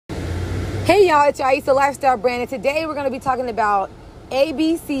Hey y'all, it's Aisa Lifestyle Brand, and today we're going to be talking about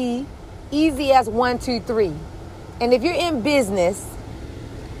ABC, easy as 1, 2, 3. And if you're in business,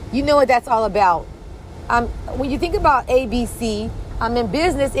 you know what that's all about. When you think about ABC, in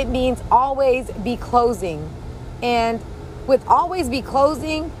business, it means always be closing. And with always be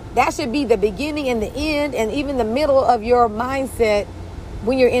closing, that should be the beginning and the end and even the middle of your mindset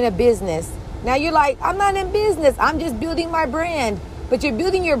when you're in a business. Now you're like, I'm not in business, I'm just building my brand. But you're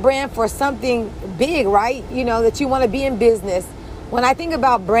building your brand for something big, right? You know, that you want to be in business. When I think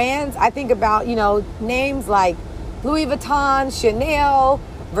about brands, I think about, names like Louis Vuitton, Chanel,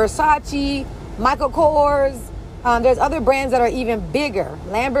 Versace, Michael Kors. There's other brands that are even bigger,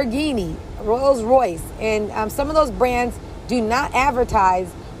 Lamborghini, Rolls Royce. And some of those brands do not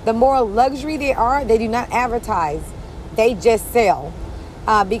advertise. The more luxury they are, they do not advertise. They just sell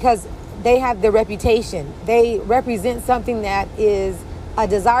because they have the reputation. They represent something that is a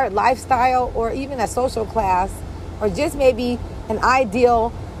desired lifestyle or even a social class or just maybe an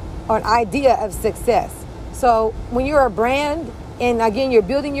ideal or an idea of success. So when you're a brand and again, you're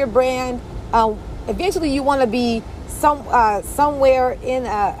building your brand, eventually you want to be somewhere in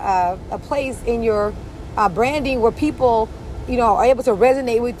a place in your branding where people, are able to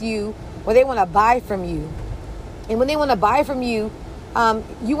resonate with you, where they want to buy from you. And when they want to buy from you,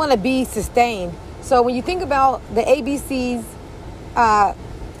 you want to be sustained. So when you think about the ABCs,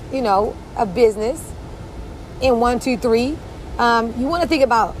 of business in 1, 2, 3, you want to think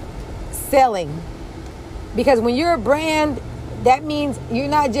about selling. Because when you're a brand, that means you're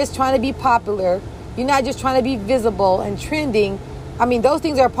not just trying to be popular. You're not just trying to be visible and trending. I mean, those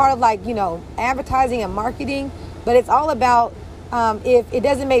things are part of advertising and marketing. But it's all about if it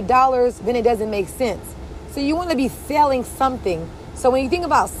doesn't make dollars, then it doesn't make sense. So you want to be selling something. So when you think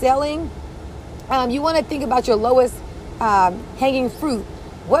about selling, you want to think about your lowest hanging fruit.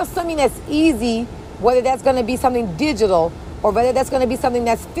 What's something that's easy, whether that's going to be something digital or whether that's going to be something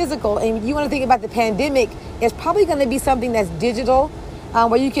that's physical. And you want to think about the pandemic, it's probably going to be something that's digital,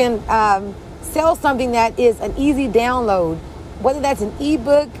 where you can sell something that is an easy download, whether that's an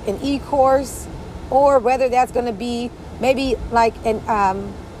ebook, an e-course, or whether that's going to be maybe like an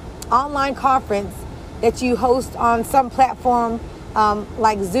online conference that you host on some platform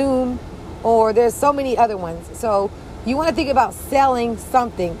like Zoom, or there's so many other ones. So you want to think about selling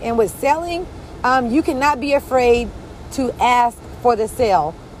something. And with selling, you cannot be afraid to ask for the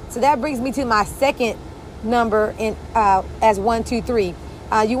sale. So that brings me to my second number in as 1, 2, 3.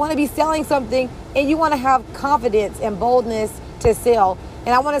 You want to be selling something and you want to have confidence and boldness to sell.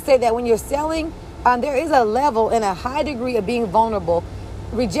 And I want to say that when you're selling, there is a level and a high degree of being vulnerable.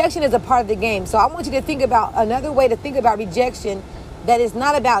 Rejection is a part of the game. So I want you to think about another way to think about rejection that is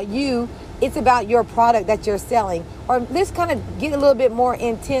not about you. It's about your product that you're selling. Or let's kind of get a little bit more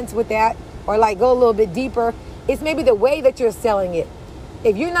intense with that, or go a little bit deeper. It's maybe the way that you're selling it.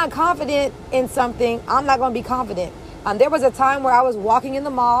 If you're not confident in something, I'm not going to be confident. There was a time where I was walking in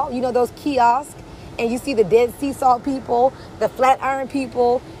the mall, those kiosks, and you see the Dead Sea Salt people, the Flatiron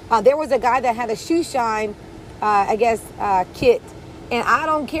people. There was a guy that had a shoe shine, kit. And I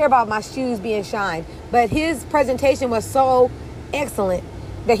don't care about my shoes being shined, but his presentation was so excellent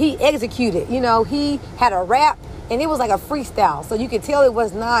that he executed. He had a rap and it was like a freestyle. So you could tell it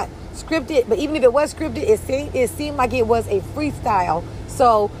was not scripted, but even if it was scripted, it seemed like it was a freestyle.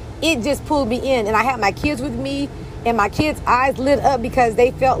 So it just pulled me in, and I had my kids with me, and my kids' eyes lit up because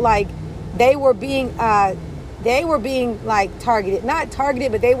they felt like they were being targeted, not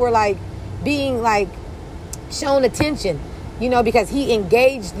targeted, but they were being shown attention. Because he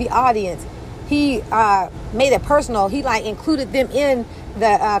engaged the audience. He made it personal. He included them in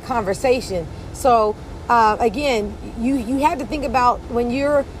the conversation. So again, you have to think about when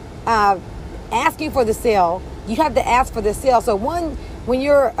you're asking for the sale, you have to ask for the sale. So when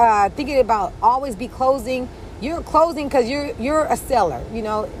you're thinking about always be closing, you're closing because you're a seller.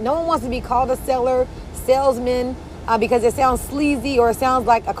 No one wants to be called a seller, salesman, because it sounds sleazy or it sounds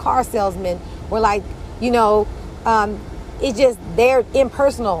like a car salesman. We're it's just they're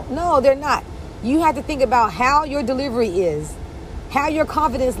impersonal. No, they're not. You have to think about how your delivery is, how your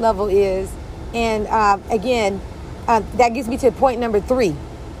confidence level is. And that gets me to point number 3.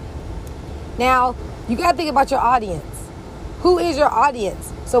 Now, you got to think about your audience. Who is your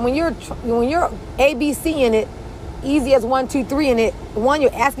audience? So when you're ABC in it, easy as 1, 2, 3 in it, 1,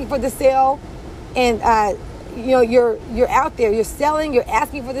 you're asking for the sale, and you're out there, you're selling, you're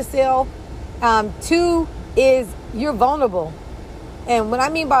asking for the sale. 2 is you're vulnerable. And when I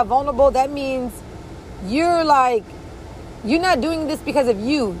mean by vulnerable, that means you're not doing this because of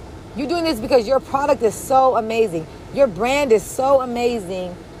you. You're doing this because your product is so amazing. Your brand is so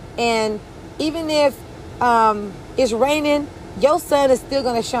amazing. And even if it's raining, your sun is still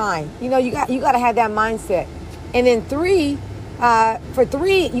gonna shine. You know, you got to have that mindset. And then for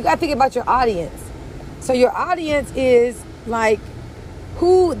three, you got to think about your audience. So your audience is like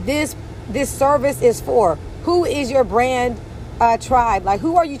who this service is for. Who is your brand tribe? Like,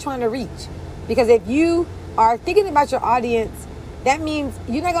 who are you trying to reach? Because if you are thinking about your audience, that means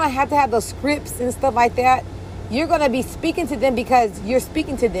you're not going to have those scripts and stuff like that. You're going to be speaking to them because you're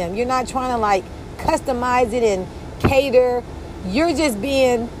speaking to them. You're not trying to like customize it and cater. You're just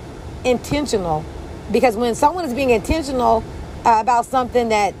being intentional. Because when someone is being intentional about something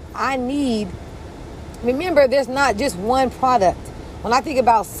that I need, remember, there's not just one product. When I think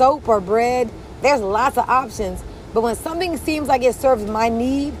about soap or bread, there's lots of options. But when something seems like it serves my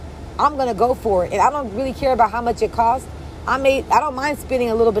need, I'm going to go for it. And I don't really care about how much it costs. I don't mind spending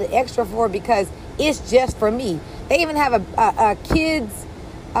a little bit extra for it because it's just for me. They even have a kids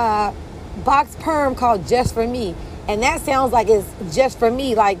box perm called Just For Me. And that sounds like it's just for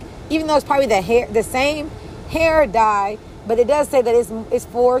me. Like, even though it's probably the same hair dye, but it does say that it's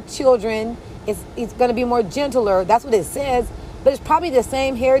for children. It's going to be more gentler. That's what it says. But it's probably the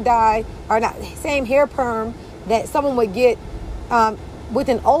same hair dye, or not, same hair perm that someone would get with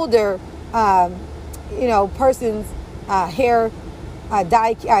an older, person's hair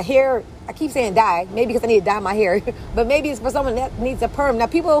dye. I keep saying dye, maybe because I need to dye my hair, but maybe it's for someone that needs a perm. Now,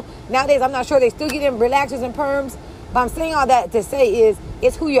 people nowadays, I'm not sure, they still get in relaxers and perms, but I'm saying all that to say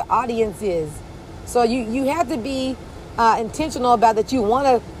it's who your audience is. So you have to be intentional about that you want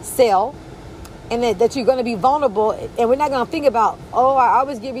to sell, and that you're going to be vulnerable. And we're not going to think about, I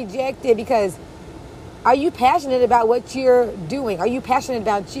always get rejected, because are you passionate about what you're doing? Are you passionate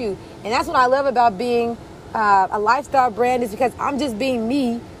about you? And that's what I love about being a lifestyle brand, is because I'm just being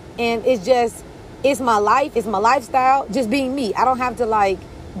me. And it's my life, it's my lifestyle, just being me. I don't have to like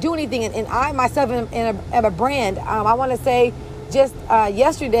do anything. And I myself am a brand. I want to say just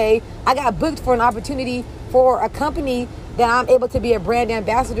yesterday, I got booked for an opportunity for a company that I'm able to be a brand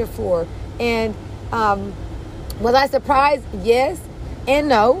ambassador for. And was I surprised? Yes and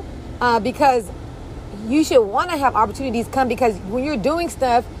no, because you should want to have opportunities come, because when you're doing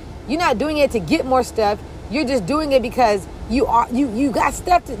stuff, you're not doing it to get more stuff. You're just doing it because you got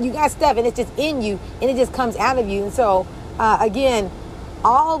stuff, and it's just in you, and it just comes out of you. And so again,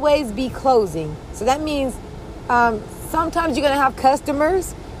 always be closing. So that means sometimes you're going to have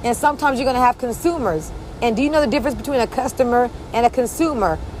customers, and sometimes you're going to have consumers. And do you know the difference between a customer and a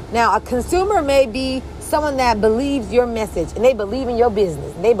consumer? Now, a consumer may be someone that believes your message, and they believe in your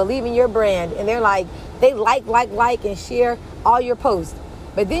business, and they believe in your brand, and they like and share all your posts.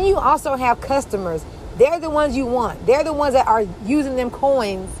 But then you also have customers. They're the ones you want. They're the ones that are using them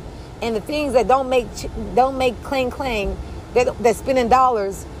coins and the things that don't make clang, that spending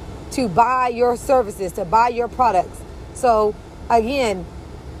dollars to buy your services, to buy your products. So again,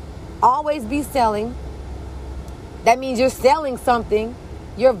 always be selling. That means you're selling something.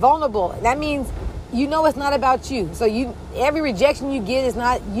 You're vulnerable. That means it's not about you. So every rejection you get is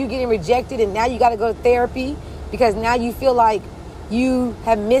not you getting rejected, and now you got to go to therapy because now you feel like you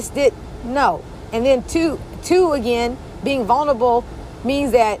have missed it. No. And then two again, being vulnerable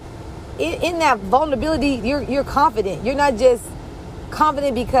means that in that vulnerability, you're confident. You're not just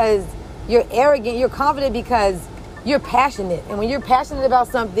confident because you're arrogant. You're confident because you're passionate. And when you're passionate about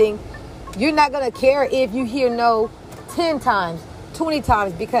something, you're not going to care if you hear no 10 times, 20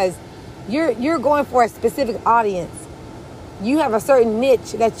 times, because you're going for a specific audience. You have a certain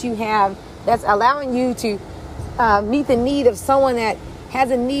niche that you have that's allowing you to meet the need of someone that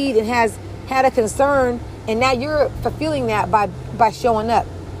has a need and has had a concern, and now you're fulfilling that by showing up.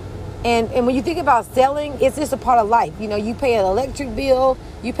 And when you think about selling, it's just a part of life. You pay an electric bill,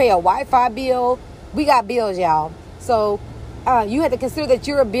 you pay a Wi-Fi bill. We got bills, y'all. So you have to consider that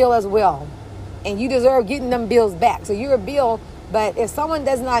you're a bill as well, and you deserve getting them bills back. So you're a bill. But if someone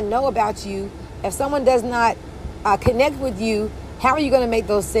does not know about you, if someone does not connect with you, how are you going to make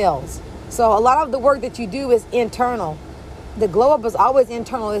those sales? So a lot of the work that you do is internal. The glow up is always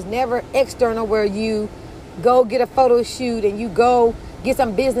internal. It's never external, where you go get a photo shoot and you go get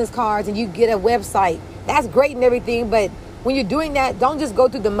some business cards and you get a website. That's great and everything, but when you're doing that, don't just go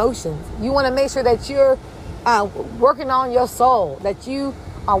through the motions. You want to make sure that you're working on your soul, that you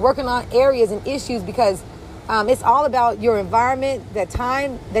are working on areas and issues, because it's all about your environment, the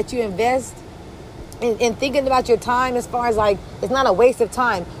time that you invest in thinking about your time, as far as like, it's not a waste of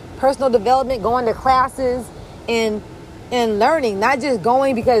time. Personal development, going to classes and learning, not just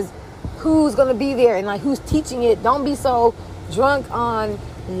going because who's going to be there and like who's teaching it. Don't be so drunk on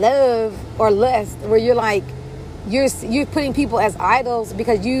love or lust where you're like you're putting people as idols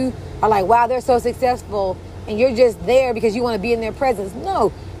because you are like, wow, they're so successful, and you're just there because you want to be in their presence.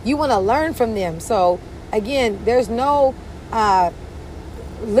 No, you want to learn from them. So again, there's no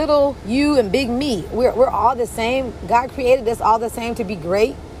little you and big me. We're all the same. God created us all the same to be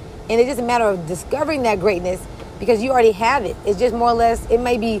great, and it's just a matter of discovering that greatness because you already have it. It's just more or less, it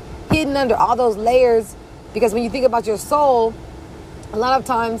may be hidden under all those layers, because when you think about your soul, a lot of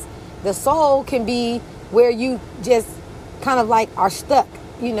times the soul can be where you just kind of like are stuck,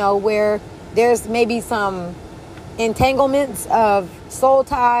 where there's maybe some entanglements of soul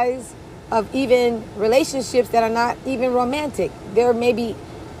ties, of even relationships that are not even romantic. There may be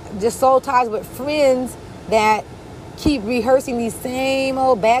just soul ties with friends that keep rehearsing these same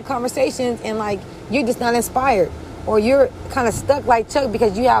old bad conversations, and like you're just not inspired, or you're kind of stuck like Chuck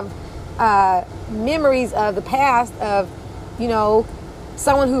because you have memories of the past of,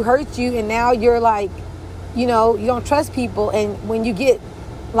 someone who hurt you, and now you're like, you don't trust people. And when you get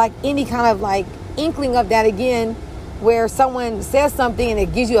like any kind of like inkling of that again, where someone says something and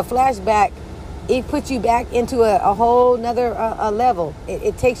it gives you a flashback, it puts you back into a whole nother level.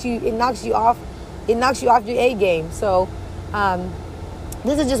 It knocks you off your A game. So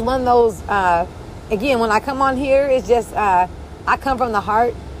this is just one of those, again, when I come on here, it's just, I come from the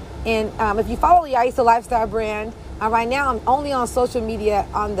heart. And if you follow the Yaisa Lifestyle brand, right now I'm only on social media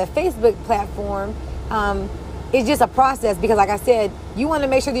on the Facebook platform. It's just a process because, like I said, you want to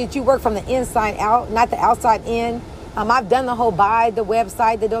make sure that you work from the inside out, not the outside in. I've done the whole buy the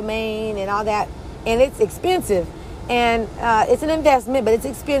website, the domain, and all that, and it's expensive. And it's an investment, but it's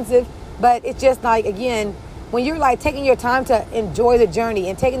expensive. But it's just like, again, when you're like taking your time to enjoy the journey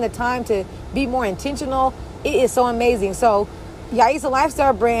and taking the time to be more intentional, it is so amazing. So Yaisa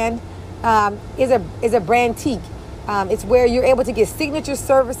Lifestyle brand is a brandtique. It's where you're able to get signature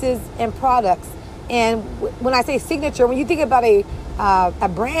services and products. And when I say signature, when you think about a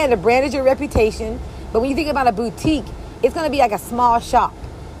brand is your reputation. But when you think about a boutique, it's going to be like a small shop.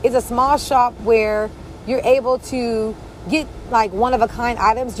 It's a small shop where you're able to get like one-of-a-kind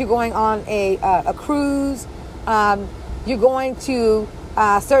items. You're going on a cruise. You're going to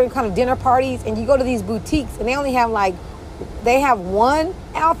certain kind of dinner parties, and you go to these boutiques, and they only have they have one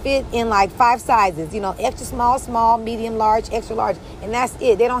outfit in like 5 sizes. Extra small, medium, large, extra large, and that's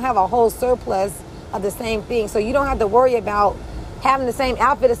it. They don't have a whole surplus of the same thing, so you don't have to worry about having the same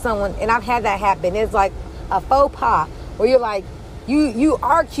outfit as someone. And I've had that happen. It's like a faux pas where you're like, you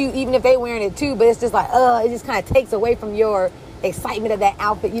are cute even if they wearing it too, but it's just like, it just kind of takes away from your excitement of that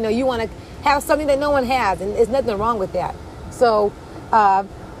outfit. You want to have something that no one has, and there's nothing wrong with that. So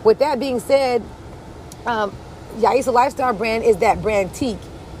with that being said, Yaisa Lifestyle brand is that brandtique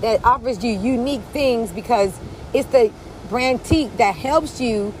that offers you unique things, because it's the brandtique that helps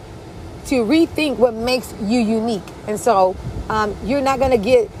you to rethink what makes you unique. And so you're not going to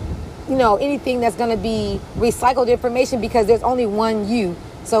get anything that's going to be recycled information, because there's only one you.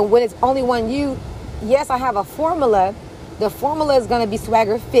 So when it's only one you, yes, I have a formula. The formula is going to be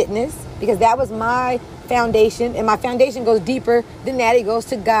Swagger Fitness, because that was my foundation, and my foundation goes deeper than that. It goes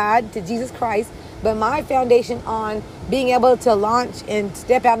to God, to Jesus Christ. But my foundation on being able to launch and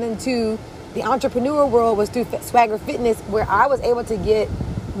step out into the entrepreneur world was through Swagger Fitness, where I was able to get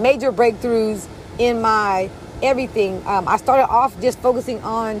major breakthroughs in my everything. I started off just focusing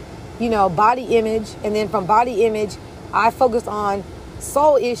on, body image. And then from body image, I focused on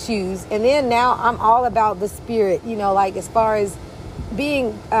soul issues. And then now I'm all about the spirit, like as far as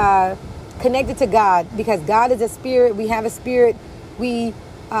being connected to God, because God is a spirit. We have a spirit. We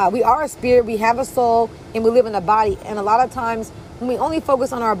are a spirit. We have a soul, and we live in a body. And a lot of times when we only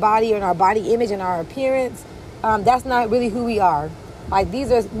focus on our body and our body image and our appearance, that's not really who we are. Like,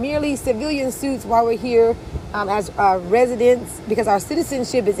 these are merely civilian suits while we're here as residents, because our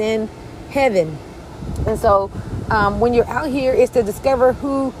citizenship is in heaven. And so when you're out here, it's to discover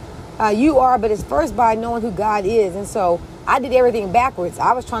who you are, but it's first by knowing who God is. And so I did everything backwards.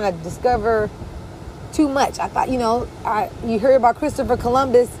 I was trying to discover too much. I thought, you heard about Christopher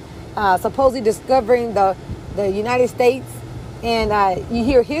Columbus supposedly discovering the United States, and you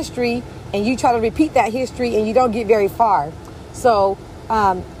hear history and you try to repeat that history, and you don't get very far. So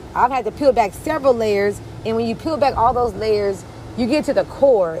I've had to peel back several layers, and when you peel back all those layers, you get to the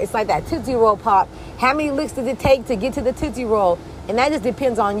core. It's like that Tootsie Roll Pop. How many licks does it take to get to the Tootsie Roll? And that just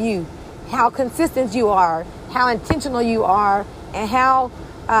depends on you, how consistent you are, how intentional you are, and how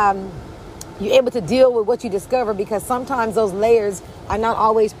you're able to deal with what you discover, because sometimes those layers are not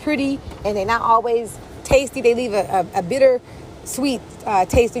always pretty, and they're not always tasty. They leave a bitter sweet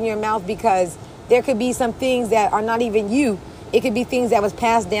taste in your mouth, because there could be some things that are not even you. It could be things that was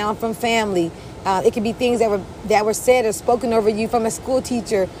passed down from family. It could be things that were said or spoken over you from a school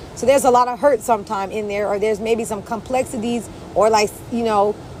teacher. So there's a lot of hurt sometime in there, or there's maybe some complexities, or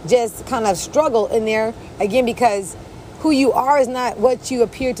just kind of struggle in there, again, because who you are is not what you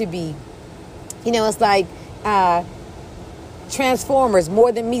appear to be. It's like Transformers,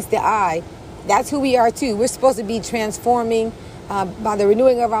 more than meets the eye. That's who we are too. We're supposed to be transforming by the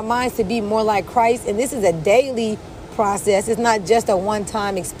renewing of our minds to be more like Christ. And this is a daily process. It's not just a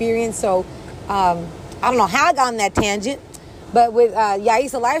one-time experience. So I don't know how I got on that tangent, but with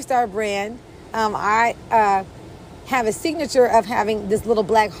Yaisa Lifestyle brand, I have a signature of having this little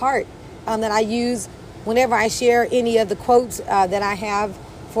black heart that I use whenever I share any of the quotes that I have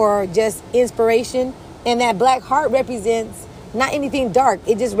for just inspiration. And that black heart represents not anything dark.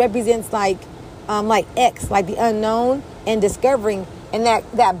 It just represents like X, like the unknown and discovering. And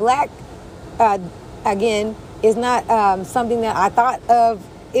that black, again, is not something that I thought of.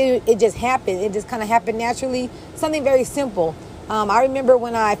 It just happened. It just kind of happened naturally. Something very simple. I remember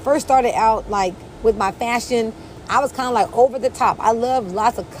when I first started out, like with my fashion, I was kind of like over the top. I love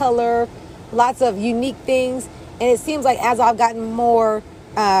lots of color, lots of unique things. And it seems like as I've gotten more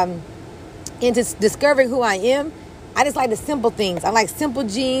into discovering who I am, I just like the simple things. I like simple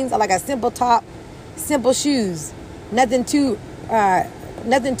jeans. I like a simple top, simple shoes. Nothing too, and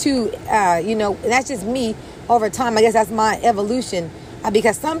that's just me over time. I guess that's my evolution.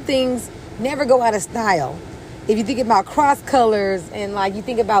 Because some things never go out of style. If you think about cross colors and like you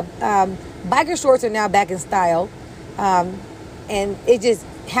think about biker shorts are now back in style. And it just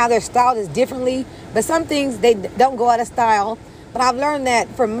how they're styled is differently. But some things, they don't go out of style. But I've learned that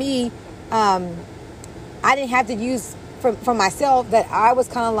for me, I didn't have to use for myself that I was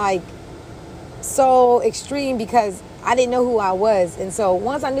kind of like so extreme because I didn't know who I was. And so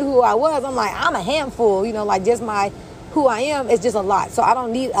once I knew who I was, I'm like, I'm a handful, like just who I am is just a lot. So I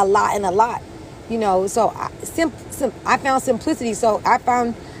don't need a lot and a lot, so I found simplicity. So I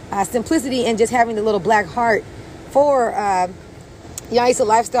found simplicity in just having the little black heart for Yaisa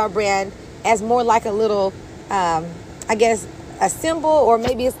Lifestyle brand as more like a little, I guess, a symbol, or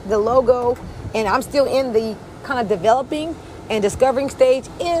maybe it's the logo. And I'm still in the kind of developing and discovering stage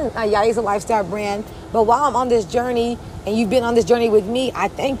in a Yaisa Lifestyle brand. But while I'm on this journey, and you've been on this journey with me, I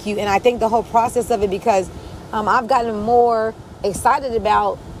thank you. And I thank the whole process of it because I've gotten more excited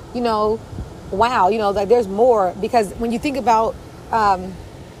about, wow, like there's more. Because when you think about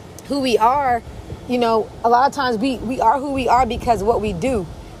who we are, a lot of times we are who we are because of what we do.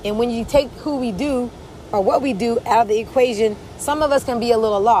 And when you take who we do or what we do out of the equation, some of us can be a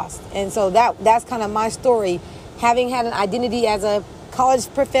little lost. And so that's kind of my story. Having had an identity as a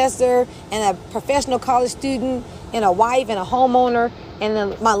college professor and a professional college student and a wife and a homeowner, and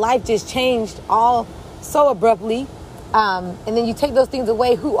then my life just changed all so abruptly. And then you take those things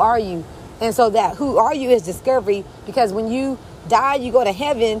away, who are you? And so that who are you is discovery, because when you die, you go to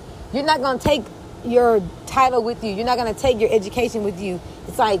heaven, you're not going to take your title with you. You're not going to take your education with you.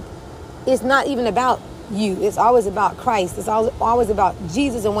 It's like, it's not even about you. It's always about Christ. It's always about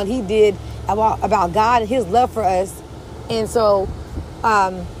Jesus and what he did, about God and his love for us. And so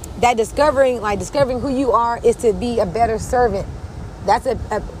that discovering who you are is to be a better servant. That's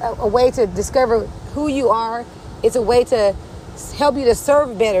a way to discover who you are. It's a way to help you to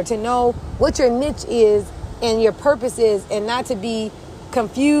serve better, to know what your niche is and your purpose is, and not to be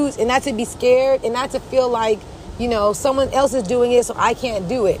confused and not to be scared and not to feel like, someone else is doing it, so I can't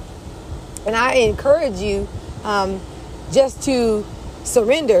do it. And I encourage you just to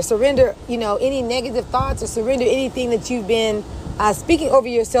surrender, any negative thoughts, or surrender anything that you've been speaking over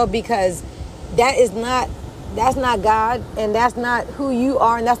yourself, because that's not God, and that's not who you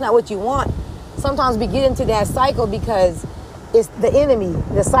are, and that's not what you want. Sometimes we get into that cycle because it's the enemy.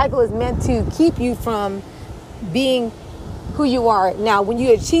 The cycle is meant to keep you from being who you are. Now, when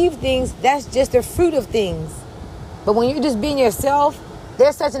you achieve things, that's just the fruit of things. But when you're just being yourself,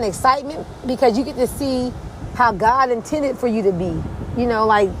 there's such an excitement because you get to see how God intended for you to be.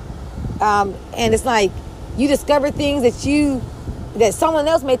 And it's like you discover things that someone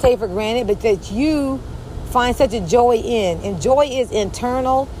else may take for granted, but that you find such a joy in. And joy is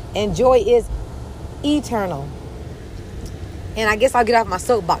internal, and joy is eternal. And I guess I'll get off my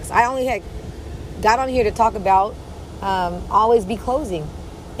soapbox. I only had got on here to talk about always be closing.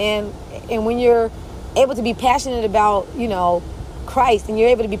 And when you're able to be passionate about, Christ, and you're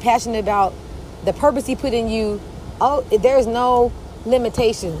able to be passionate about the purpose he put in you, there's no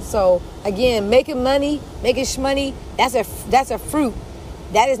limitations. So again, making money, making shmoney, that's a fruit.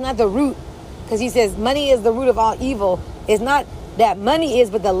 That is not the root, because he says money is the root of all evil. It's not that money is,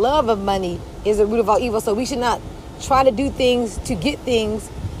 but the love of money is the root of all evil. So we should not try to do things to get things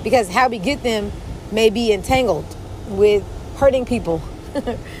because how we get them may be entangled with hurting people.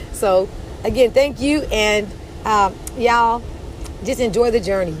 So again, thank you. And y'all just enjoy the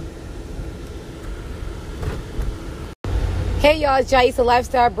journey. Hey y'all, it's Jaisa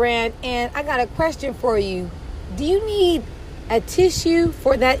Lifestyle Brand, and I got a question for you. Do you need a tissue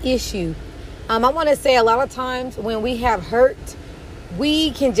for that issue? I want to say a lot of times when we have hurt,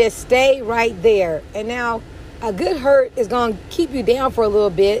 we can just stay right there. And now a good hurt is going to keep you down for a little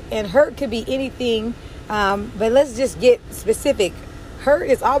bit, and hurt could be anything. But let's just get specific. Hurt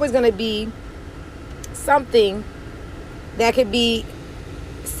is always going to be something that could be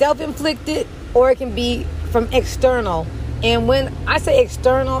self-inflicted, or it can be from external. And when I say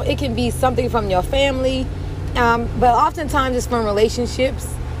external, it can be something from your family, but oftentimes it's from relationships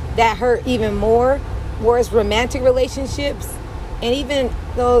that hurt even more, where it's romantic relationships, and even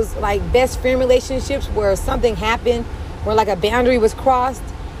those like best friend relationships where something happened, where like a boundary was crossed,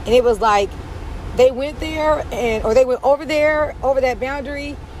 and it was like they went there or they went over there, over that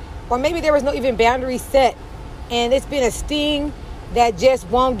boundary, or maybe there was no even boundary set, and it's been a sting that just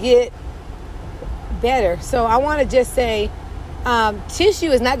won't get better. So I want to just say,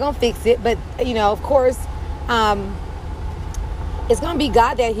 tissue is not going to fix it, but of course, it's going to be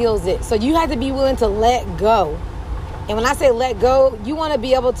God that heals it. So you have to be willing to let go. And when I say let go, you want to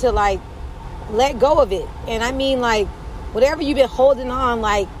be able to like let go of it. And I mean like whatever you've been holding on,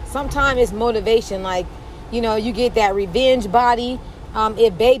 like sometimes it's motivation. Like, you get that revenge body.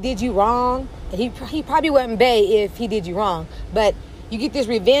 If Bae did you wrong, and he probably wasn't Bae if he did you wrong, but you get this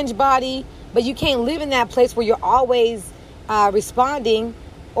revenge body. But you can't live in that place where you're always responding,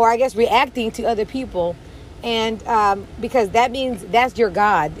 or I guess reacting to other people. And because that means that's your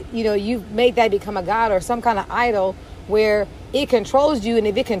God. You've made that become a God or some kind of idol where it controls you. And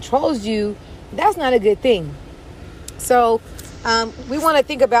if it controls you, that's not a good thing. So we want to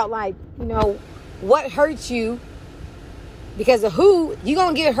think about like, what hurts you, because the who, you're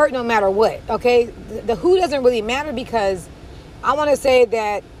going to get hurt no matter what. Okay. The who doesn't really matter, because I want to say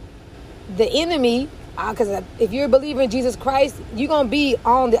that the enemy, because if you're a believer in Jesus Christ, you're going to be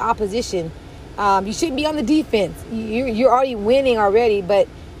on the opposition. You shouldn't be on the defense. You're already winning already, but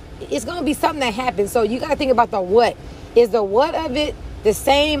it's going to be something that happens. So you got to think about the what. Is the what of it the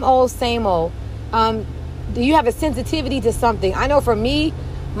same old, same old? Do you have a sensitivity to something? I know for me,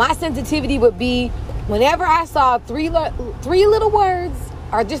 my sensitivity would be whenever I saw three little words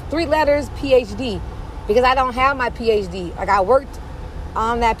or just 3 letters, PhD, because I don't have my PhD. Like I worked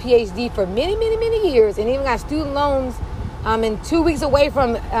on that PhD for many, many, many years, and even got student loans. And 2 weeks away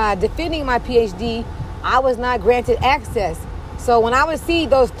from defending my PhD, I was not granted access. So when I would see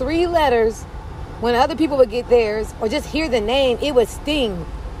those 3 letters, when other people would get theirs, or just hear the name, it would sting.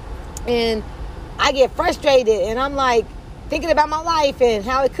 And I get frustrated, and I'm like thinking about my life and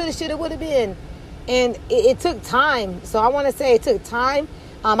how it coulda, shoulda, woulda been. And it took time. So I want to say it took time.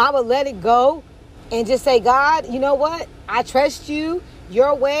 I would let it go and just say, God, you know what? I trust you,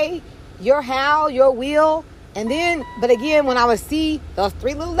 your way, your how, your will. And then, but again, when I would see those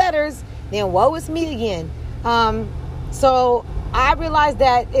 3 little letters, then woe is me again. So I realized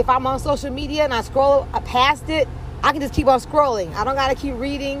that if I'm on social media and I scroll past it, I can just keep on scrolling. I don't got to keep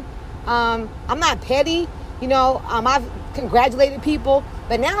reading. I'm not petty. I've congratulated people,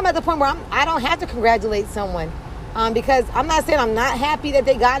 but now I'm at the point where I don't have to congratulate someone, because I'm not saying I'm not happy that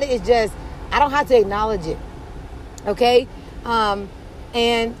they got it. It's just, I don't have to acknowledge it. Okay.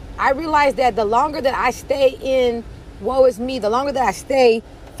 And I realized that the longer that I stay in woe is me, the longer that I stay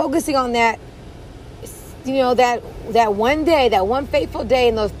focusing on that, that one day, that one fateful day,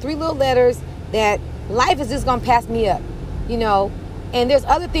 and those 3 little letters, that life is just going to pass me up, and there's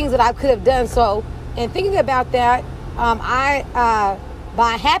other things that I could have done. So, and thinking about that, I,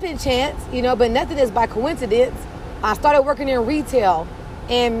 by happen chance, but nothing is by coincidence, I started working in retail.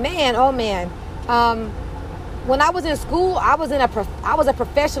 And man, oh man, when I was in school, I was a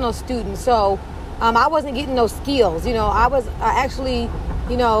professional student. So I wasn't getting those skills. I was actually,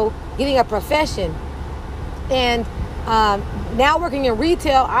 getting a profession. And now working in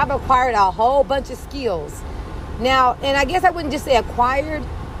retail, I've acquired a whole bunch of skills. Now, and I guess I wouldn't just say acquired,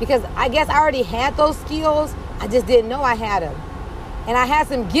 because I guess I already had those skills. I just didn't know I had them. And I had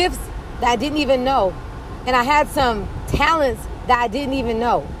some gifts that I didn't even know. And I had some talents that I didn't even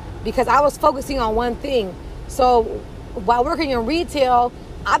know, because I was focusing on one thing. So while working in retail,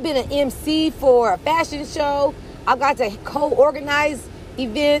 I've been an MC for a fashion show. I've got to co-organize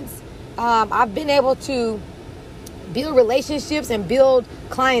events. I've been able to build relationships and build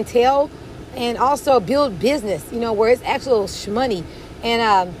clientele, and also build business, where it's actual shmoney.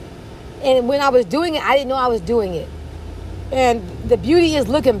 And when I was doing it, I didn't know I was doing it. and the beauty is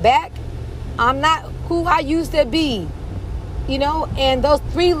looking back. I'm not who I used to be, and those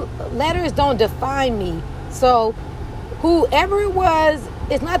 3 letters don't define me. So whoever it was,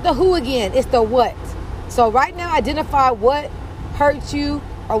 it's not the who again, it's the what. So right now, identify what hurts you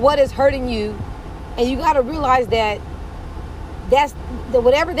or what is hurting you. And you got to realize that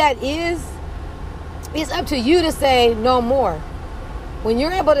whatever that is, it's up to you to say no more. When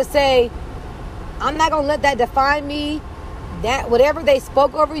you're able to say, I'm not going to let that define me, that whatever they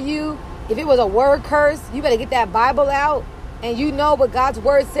spoke over you, if it was a word curse, you better get that Bible out and you know what God's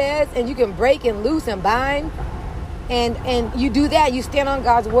word says, and you can break and loose and bind. And you do that, you stand on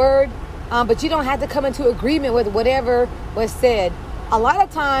God's word, but you don't have to come into agreement with whatever was said. A lot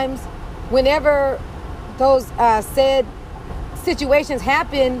of times, whenever those said situations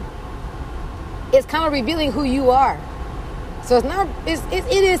happen, it's kind of revealing who you are. So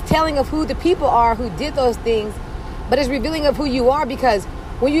it is telling of who the people are who did those things, but it's revealing of who you are, because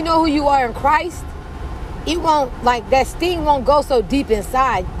when you know who you are in Christ, it won't, like, that sting won't go so deep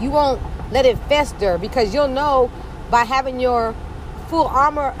inside. You won't let it fester, because you'll know by having your full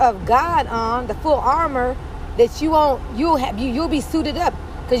armor of God on, the full armor, that you'll be suited up,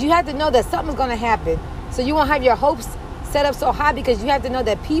 because you have to know that something's going to happen. So you won't have your hopes set up so high, because you have to know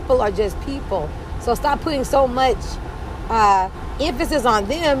that people are just people. So stop putting so much emphasis on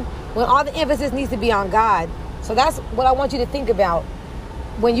them when all the emphasis needs to be on God. So that's what I want you to think about.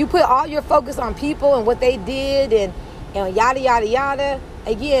 When you put all your focus on people and what they did and yada, yada, yada,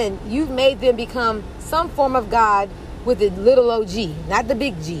 again, you've made them become some form of God with a little o-g, not the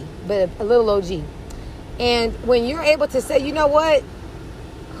big G, but a little o-g. And when you're able to say, you know what,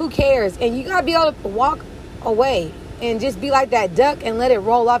 who cares? And you got to be able to walk away and just be like that duck and let it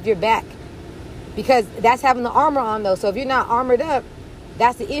roll off your back, because that's having the armor on, though. So if you're not armored up,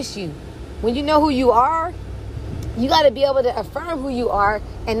 that's the issue. When you know who you are, you got to be able to affirm who you are,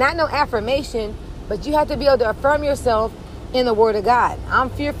 and not no affirmation, but you have to be able to affirm yourself in the Word of God. I'm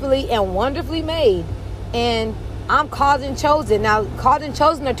fearfully and wonderfully made, and I'm called and chosen. Now, called and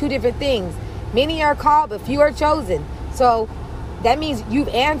chosen are 2 different things. Many are called, but few are chosen. So that means you've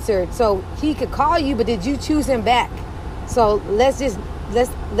answered. So He could call you, but did you choose Him back? So let's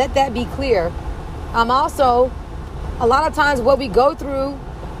let that be clear. Also, a lot of times what we go through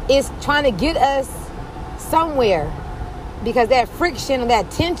is trying to get us somewhere, because that friction and that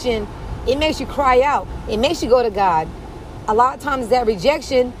tension, it makes you cry out. It makes you go to God. A lot of times that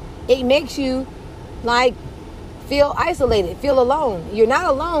rejection, it makes you like feel isolated, feel alone. You're not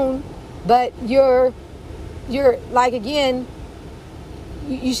alone, but you're like, again,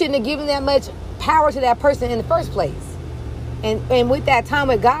 you shouldn't have given that much power to that person in the first place. And with that time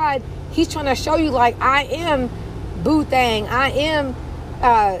with God, He's trying to show you, like, I am boo thang.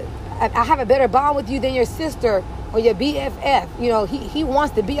 I have a better bond with you than your sister or your BFF. He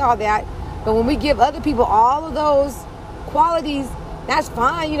wants to be all that. But when we give other people all of those qualities, that's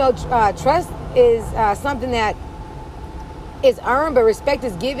fine. Trust is something that is earned, but respect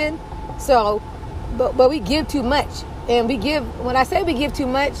is given. So, but we give too much. And when I say we give too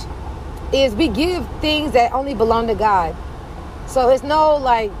much, is we give things that only belong to God. So it's no,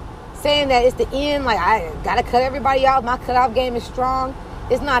 like, saying that it's the end, like, I gotta cut everybody off, my cutoff game is strong.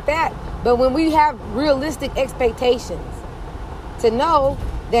 It's not that. But when we have realistic expectations, to know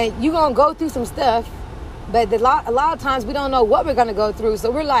that you're gonna go through some stuff, but a lot of times we don't know what we're gonna go through.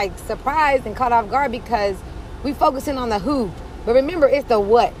 So we're like surprised and caught off guard because we focusing on the who. But remember, it's the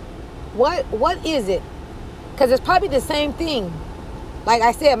what. What is it? Because it's probably the same thing. Like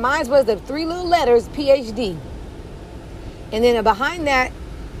I said, mine was the 3 little letters, PhD. And then behind that,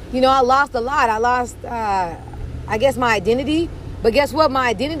 I lost a lot. I lost, I guess, my identity. But guess what? My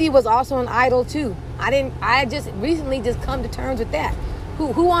identity was also an idol too. I just recently just come to terms with that.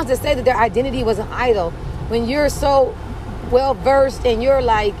 Who wants to say that their identity was an idol when you're so well versed and you're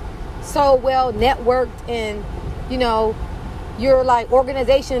like so well networked and you're like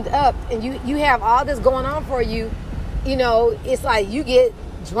organizationed up and you have all this going on for you. It's like you get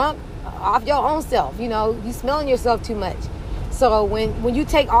drunk off your own self. You smelling yourself too much. So when you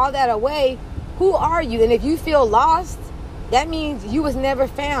take all that away, who are you? And if you feel lost, that means you was never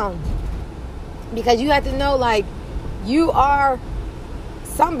found. Because you have to know, like, you are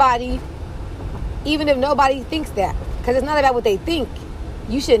somebody, even if nobody thinks that. Because it's not about what they think.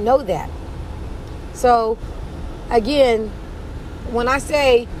 You should know that. So, again, when I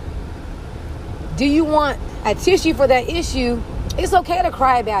say, do you want a tissue for that issue? It's okay to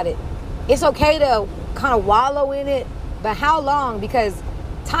cry about it. It's okay to kind of wallow in it. But how long? Because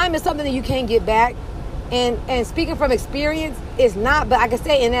time is something that you can't get back. And speaking from experience, it's not. But I can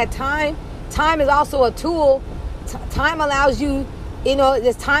say in that time is also a tool time allows you,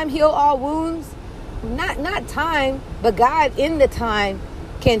 does time heal all wounds? Not time, but God in the time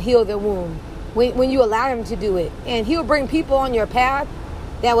can heal the wound when you allow him to do it. And he'll bring people on your path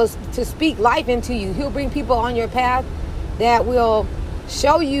that was to speak life into you. He'll bring people on your path that will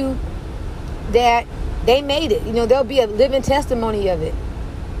show you that they made it. There'll be a living testimony of it.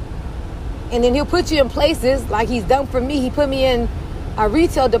 And then he'll put you in places like he's done for me. He put me in a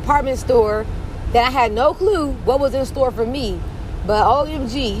retail department store that I had no clue what was in store for me. But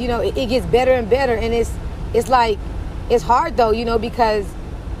OMG, it gets better and better. And it's like, it's hard though, because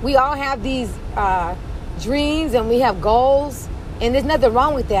we all have these dreams and we have goals. And there's nothing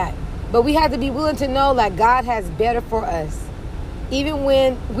wrong with that. But we have to be willing to know like God has better for us. Even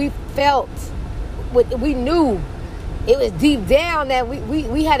when we felt, we knew it was deep down that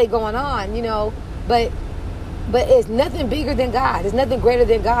we had it going on, But it's nothing bigger than God. It's nothing greater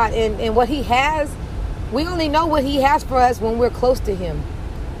than God. And what he has, we only know what he has for us when we're close to him.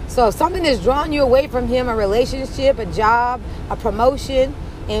 So if something is drawing you away from him, a relationship, a job, a promotion,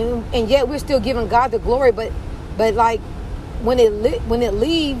 and yet we're still giving God the glory, but like when it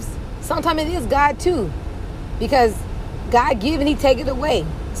leaves, sometimes it is God too, because God give and he take it away.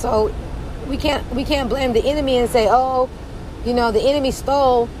 So we can't blame the enemy and say, the enemy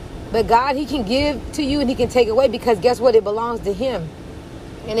stole. But God, he can give to you and he can take away, because guess what? It belongs to him.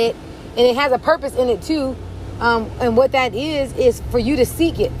 And it has a purpose in it too. And what that is for you to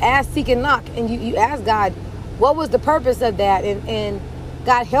seek it. Ask, seek, and knock. And you ask God, what was the purpose of that? And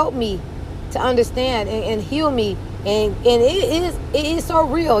God, help me to understand and heal me. And it is so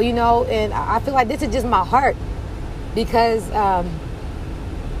real, and I feel like this is just my heart, because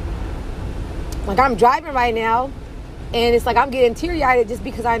like I'm driving right now, and it's like I'm getting teary-eyed just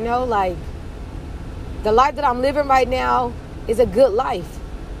because I know like the life that I'm living right now is a good life.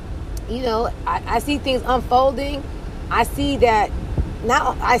 I see things unfolding. I see that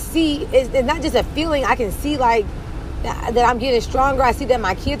now. It's not just a feeling. I can see like that I'm getting stronger. I see that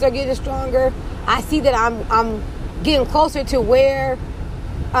my kids are getting stronger. I see that I'm getting closer to where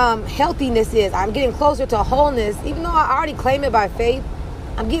healthiness is. I'm getting closer to wholeness. Even though I already claim it by faith,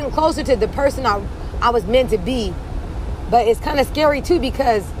 I'm getting closer to the person I was meant to be. But it's kind of scary too,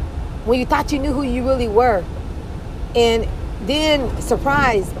 because when you thought you knew who you really were, and then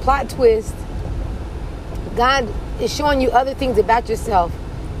surprise, plot twist, God is showing you other things about yourself.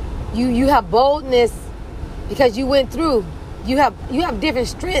 You have boldness because you went through. You have different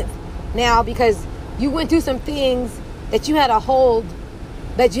strength now because you went through some things that you had to hold,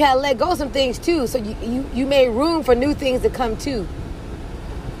 but you had to let go of some things too. So you made room for new things to come too.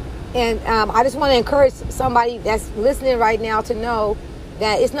 And I just want to encourage somebody that's listening right now to know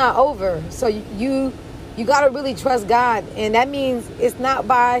that it's not over. So you got to really trust God. And that means it's not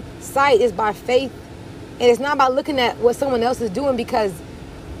by sight, it's by faith. And it's not by looking at what someone else is doing, because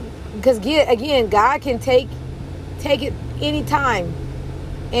again, God can take it anytime.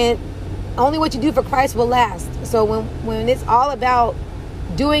 And only what you do for Christ will last. So when it's all about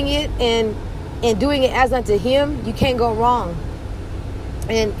doing it and doing it as unto him, you can't go wrong.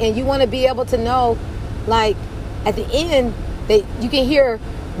 And you want to be able to know, like, at the end, that you can hear,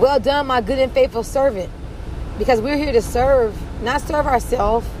 well done, my good and faithful servant. Because we're here to serve, not serve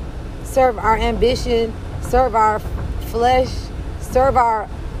ourselves, serve our ambition, serve our flesh, serve our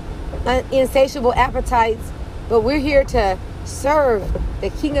insatiable appetites. But we're here to serve the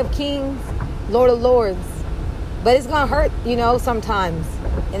King of Kings, Lord of Lords. But it's going to hurt, sometimes.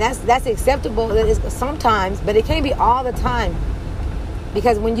 And that's acceptable sometimes, but it can't be all the time.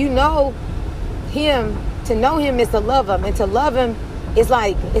 Because when you know him, to know him is to love him. And to love him is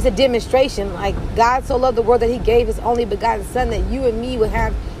like, it's a demonstration. Like, God so loved the world that he gave his only begotten son, that you and me would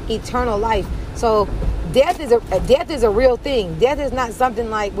have eternal life. So death is a real thing. Death is not something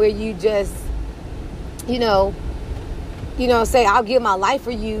like where you just, say, I'll give my life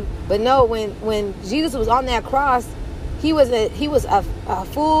for you. But no, when Jesus was on that cross, he was a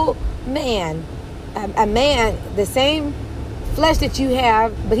full man, a man, the same flesh that you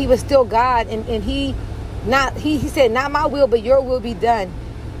have, but he was still God, and he said, not my will, but your will be done.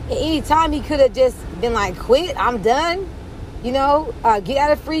 And any time he could have just been like, quit, I'm done, get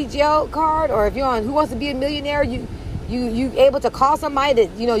out of free jail card, or if you're on Who Wants to Be a Millionaire, you able to call somebody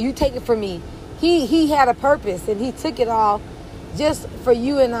that, you take it from me. He had a purpose, and he took it all just for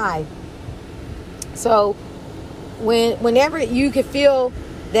you and I. So whenever you can feel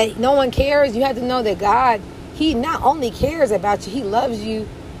that no one cares, you have to know that God, he not only cares about you, he loves you,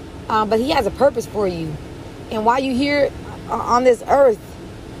 but he has a purpose for you. And while you're here on this earth,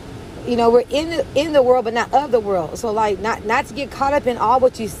 we're in the world, but not of the world. So like not to get caught up in all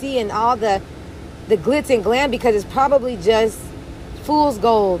what you see and all the the glitz and glam, because it's probably just fool's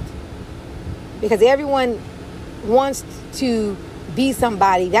gold. Because everyone wants to be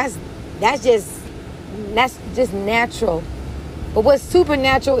somebody. That's just natural. But what's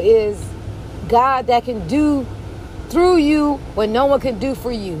supernatural is God that can do through you what no one can do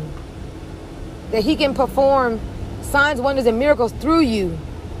for you. That he can perform signs, wonders, and miracles through you.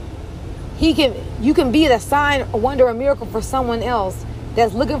 You can be the sign, a wonder, or miracle for someone else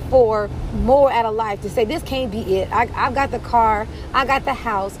that's looking for more out of life, to say, this can't be it. I've got the car, I got the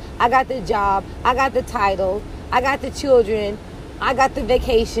house, I got the job, I got the title, I got the children, I got the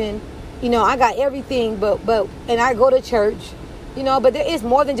vacation, I got everything, but and I go to church, but there is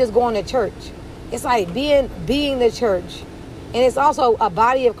more than just going to church. It's like being the church. And it's also a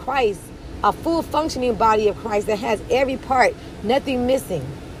body of Christ, a full functioning body of Christ that has every part, nothing missing.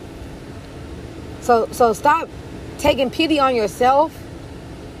 So stop taking pity on yourself,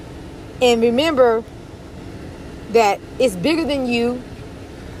 and remember that it's bigger than you,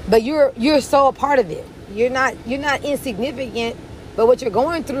 but you're so a part of it. You're not insignificant, but what you're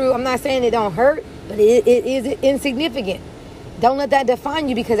going through, I'm not saying it don't hurt, but it is insignificant. Don't let that define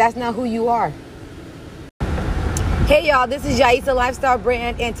you, because that's not who you are. Hey y'all, this is Yaisa Lifestyle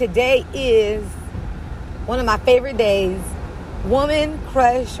Brand, and today is one of my favorite days, Woman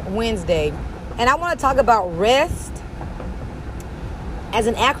Crush Wednesday. And I want to talk about REST as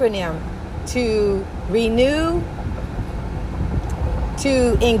an acronym: to renew,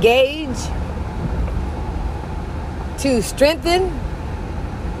 to engage, to strengthen,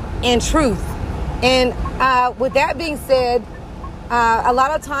 and truth. And with that being said, a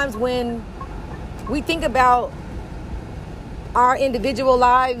lot of times when we think about our individual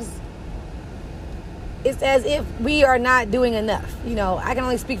lives, it's as if we are not doing enough. I can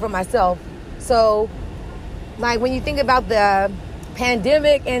only speak for myself. So, like, when you think about the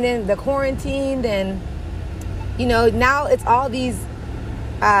pandemic and then the quarantine, and now it's all these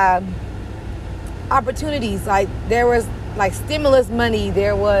opportunities. Like, there was like stimulus money,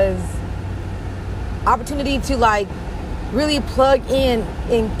 there was opportunity to like really plug in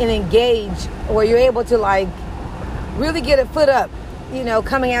and engage, where you're able to like really get a foot up,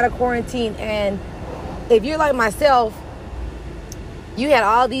 coming out of quarantine. And if you're like myself, you had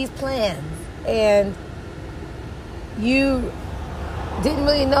all these plans and you didn't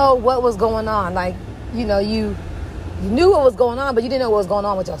really know what was going on. Like, you knew what was going on, but you didn't know what was going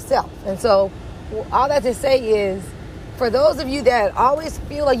on with yourself. And so all that to say is, for those of you that always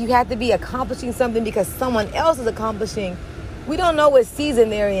feel like you have to be accomplishing something because someone else is accomplishing, we don't know what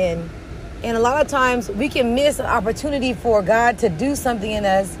season they're in. And a lot of times we can miss an opportunity for God to do something in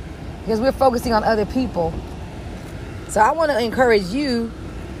us because we're focusing on other people. So I want to encourage you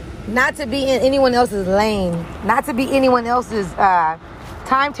not to be in anyone else's lane, not to be anyone else's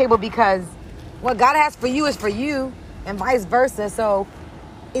timetable, because what God has for you is for you, and vice versa. So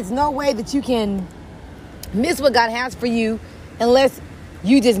it's no way that you can miss what God has for you unless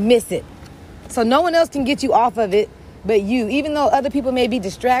you just miss it. So no one else can get you off of it but you. Even though other people may be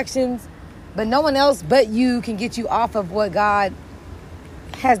distractions, but no one else but you can get you off of what God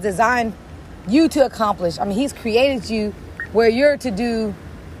has designed you to accomplish. I mean, He's created you where you're to do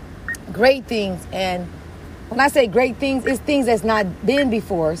great things. And when I say great things, it's things that's not been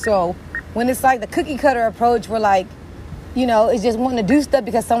before. So when it's like the cookie cutter approach, where like, it's just wanting to do stuff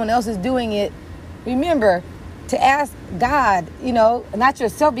because someone else is doing it, remember to ask God, not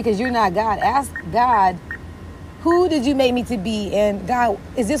yourself, because you're not God. Ask God, who did you make me to be? And God,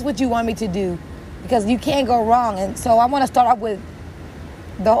 is this what you want me to do? Because you can't go wrong. And so I want to start off with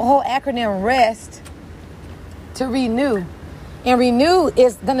the whole acronym REST, to renew. And renew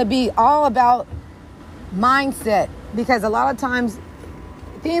is going to be all about mindset, because a lot of times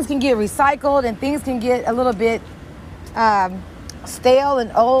things can get recycled and things can get a little bit stale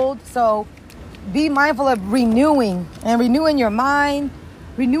and old. So be mindful of renewing your mind,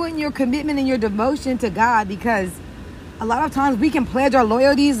 renewing your commitment and your devotion to God, because a lot of times we can pledge our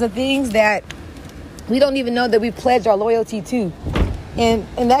loyalties to things that we don't even know that we pledged our loyalty to. And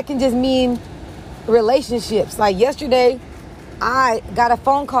that can just mean relationships. Like yesterday, I got a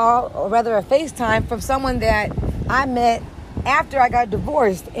phone call, or rather a FaceTime, from someone that I met after I got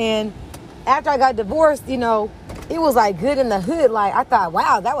divorced. And after I got divorced, it was like good in the hood. Like, I thought,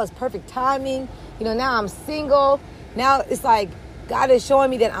 wow, that was perfect timing. Now I'm single. Now it's like God is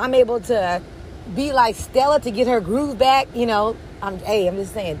showing me that I'm able to be like Stella to get her groove back. I'm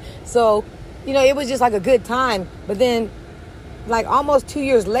just saying. So, it was just like a good time. But then, like almost 2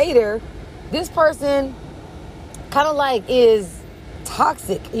 years later, this person kind of like is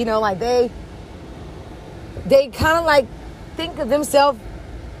toxic. Like they kind of like think of themselves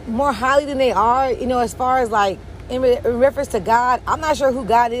more highly than they are, as far as like in reference to God. I'm not sure who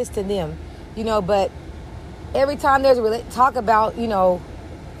God is to them, but every time there's a talk about,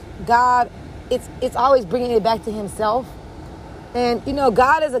 God, it's always bringing it back to himself. And,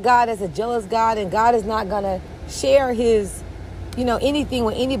 God is a God that's a jealous God, and God is not going to share his, anything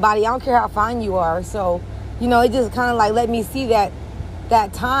with anybody. I don't care how fine you are. So, it just kind of like let me see that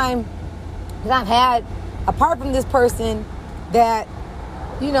time that I've had apart from this person that,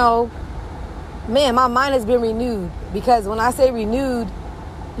 man, my mind has been renewed. Because when I say renewed,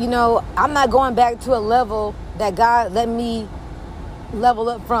 I'm not going back to a level that God let me level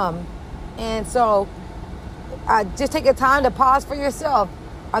up from. And so just take a time to pause for yourself.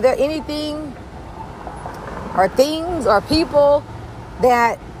 Are there anything or things or people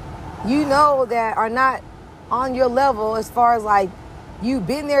that that are not on your level, as far as like you've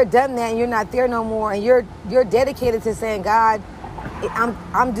been there, done that, and you're not there no more, and you're dedicated to saying, God,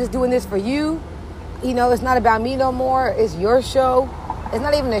 I'm just doing this for you. It's not about me no more. It's your show. It's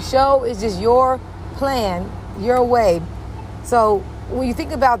not even a show. It's just your plan, your way. So when you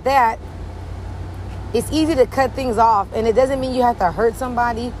think about that, it's easy to cut things off, and it doesn't mean you have to hurt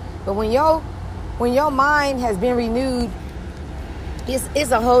somebody. But when your mind has been renewed,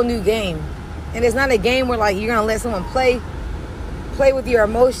 it's a whole new game, and it's not a game where like you're gonna let someone play with your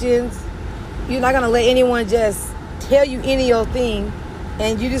emotions. You're not gonna let anyone just tell you any old thing,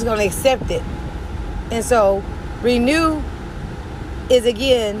 and you're just gonna accept it. And so, renew is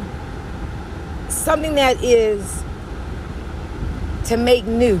again something that is to make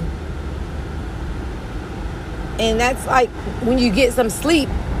new. And that's like when you get some sleep,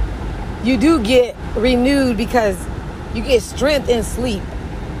 you do get renewed because you get strength in sleep.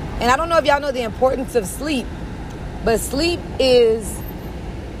 And I don't know if y'all know the importance of sleep, but sleep is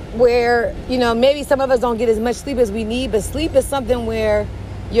where, maybe some of us don't get as much sleep as we need, but sleep is something where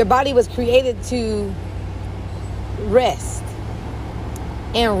your body was created to rest.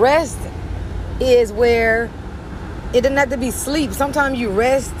 And rest is where it doesn't have to be sleep. Sometimes you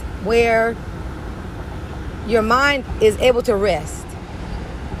rest where your mind is able to rest.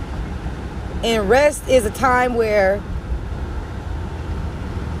 And rest is a time where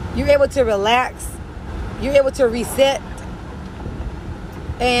you're able to relax, you're able to reset.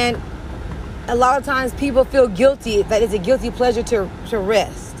 And a lot of times people feel guilty, that it's a guilty pleasure to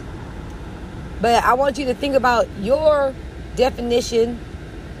rest. But I want you to think about your definition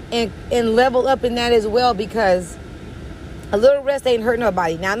and level up in that as well, because a little rest ain't hurt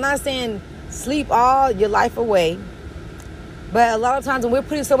nobody. Now, I'm not saying sleep all your life away, but a lot of times when we're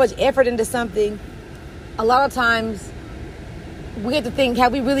putting so much effort into something, a lot of times we have to think,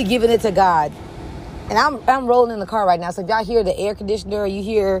 have we really given it to God? And I'm rolling in the car right now, so if y'all hear the air conditioner or you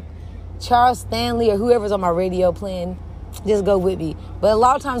hear Charles Stanley or whoever's on my radio playing, just go with me. But a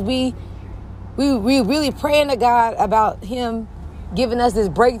lot of times we really praying to God about him giving us this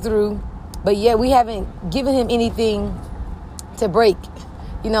breakthrough, but yet we haven't given him anything to break.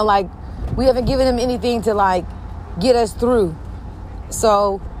 Like we haven't given him anything to like get us through.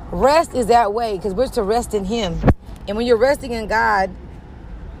 So rest is that way, because we're to rest in him. And when you're resting in God,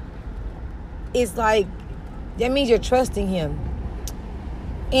 it's like, that means you're trusting him.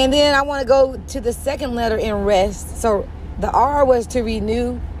 And then I want to go to the second letter in rest. So the R was to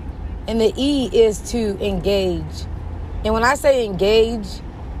renew, and the E is to engage. And when I say engage,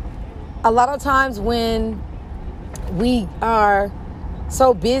 a lot of times when we are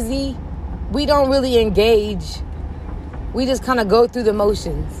so busy, we don't really engage. We just kind of go through the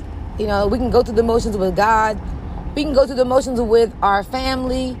motions. We can go through the motions with God. We can go through the motions with our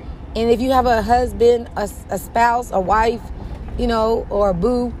family. And if you have a husband, a spouse, a wife, or a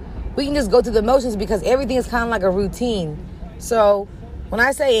boo, we can just go through the motions because everything is kind of like a routine. So when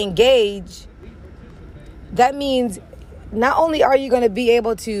I say engage, that means not only are you going to be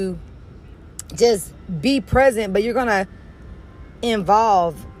able to just be present, but you're going to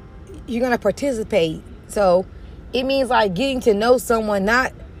involve, you're going to participate. So it means like getting to know someone,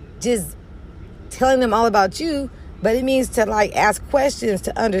 not just telling them all about you, but it means to like ask questions,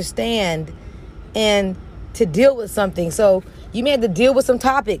 to understand, and to deal with something. So you may have to deal with some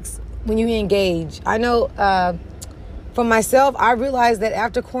topics when you engage. I know for myself, I realized that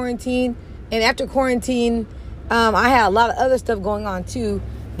after quarantine, I had a lot of other stuff going on too,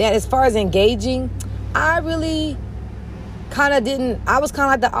 that as far as engaging, I really kind of didn't, I was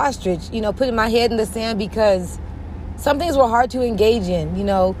kind of like the ostrich, putting my head in the sand, because some things were hard to engage in,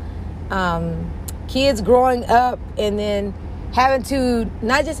 kids growing up and then having to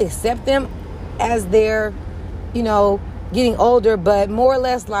not just accept them as they're, getting older, but more or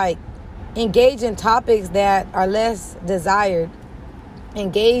less like engage in topics that are less desired.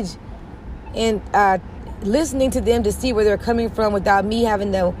 engage in listening to them to see where they're coming from without me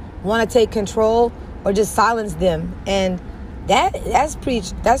having to want to take control or just silence them. And that's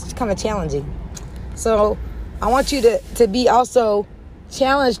kind of challenging. So I want you to be also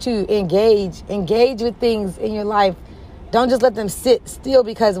challenged to engage with things in your life. Don't just let them sit still,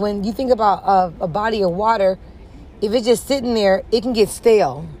 because when you think about a body of water, if it's just sitting there, it can get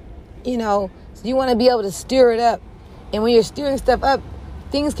stale, so you want to be able to stir it up. And when you're stirring stuff up,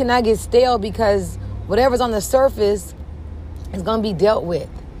 things cannot get stale, because whatever's on the surface is going to be dealt with.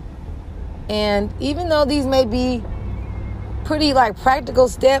 And even though these may be pretty practical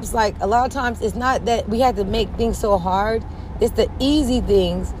steps, a lot of times it's not that we have to make things so hard. It's the easy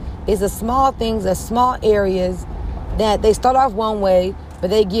things. It's the small things, the small areas that they start off one way, but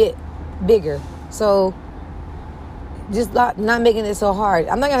they get bigger. So just not making it so hard.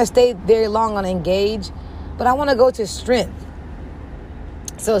 I'm not going to stay very long on engage, but I want to go to strength.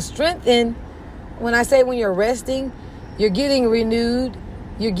 So strengthen, when I say when you're resting, you're getting renewed,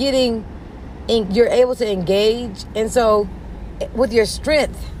 you're able to engage. And so with your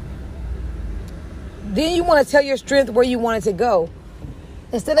strength, then you want to tell your strength where you want it to go.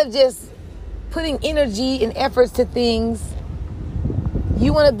 Instead of just putting energy and efforts to things,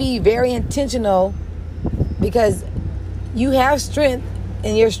 you want to be very intentional, because you have strength,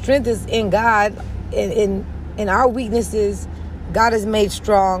 and your strength is in God. In our weaknesses, God is made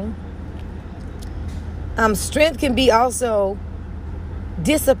strong. Strength can be also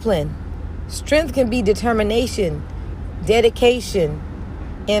discipline. Strength can be determination, dedication,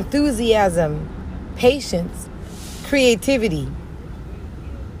 enthusiasm, patience, creativity.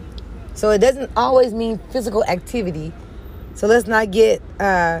 So it doesn't always mean physical activity. So let's not get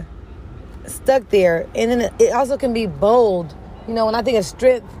stuck there. And then it also can be bold. When I think of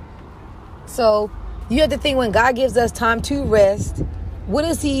strength, so you have to think, when God gives us time to rest, what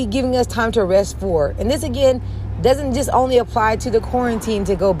is He giving us time to rest for? And this, again, doesn't just only apply to the quarantine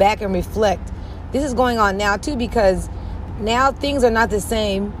to go back and reflect. This is going on now too, because now things are not the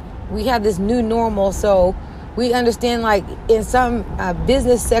same. We have this new normal. So we understand, in some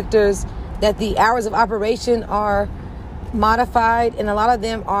business sectors, that the hours of operation are modified, and a lot of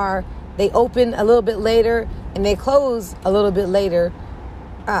them they open a little bit later and they close a little bit later.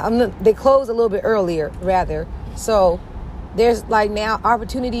 They close a little bit earlier, rather. So there's now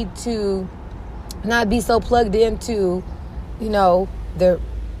opportunity to not be so plugged into, the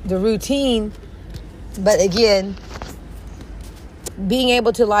routine. But again, being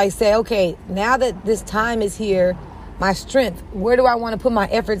able to say, okay, now that this time is here, my strength, where do I want to put my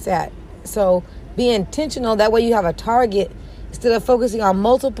efforts at? So be intentional. That way you have a target, instead of focusing on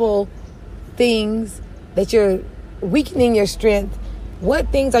multiple things that you're weakening your strength.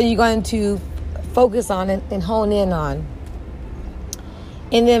 What things are you going to focus on and hone in on?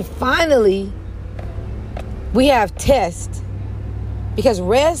 And then finally, we have test, because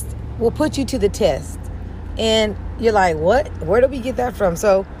rest will put you to the test. And you're like, what? Where do we get that from?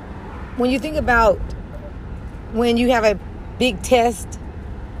 So when you think about when you have a big test,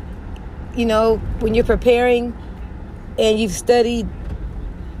 when you're preparing and you've studied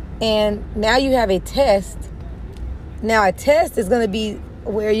and now you have a test. Now a test is going to be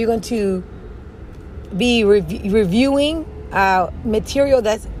where you're going to be reviewing material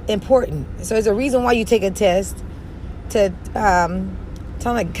that's important. So there's a reason why you take a test, to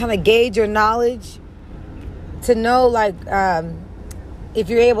kind of gauge your knowledge, to know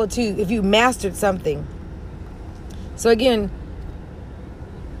if you mastered something. So again,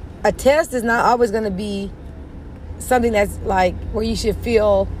 a test is not always going to be something that's where you should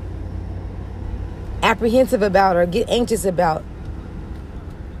feel apprehensive about or get anxious about,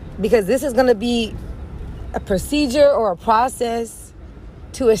 because this is going to be a procedure or a process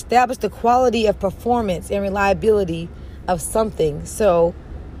to establish the quality of performance and reliability of something. So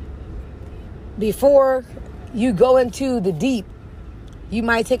before you go into the deep, you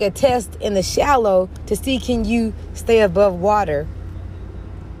might take a test in the shallow to see, can you stay above water?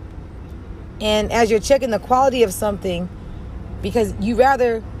 And as you're checking the quality of something, because you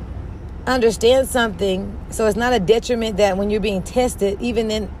rather understand something, so it's not a detriment that when you're being tested,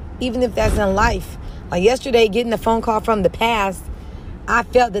 even if that's in life. Like yesterday, getting a phone call from the past, I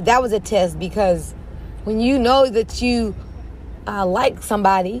felt that was a test, because when you know that you like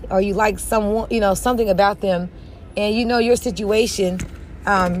somebody, or you like someone, something about them, and your situation,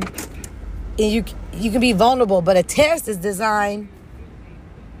 and you can be vulnerable. But a test is designed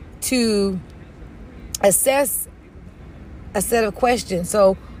to assess a set of questions.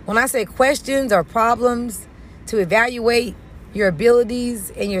 So when I say questions or problems, to evaluate your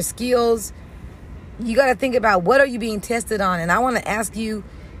abilities and your skills, you got to think about what are you being tested on. And I want to ask you,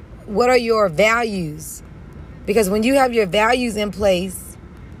 what are your values? Because when you have your values in place,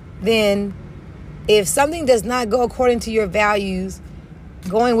 then if something does not go according to your values,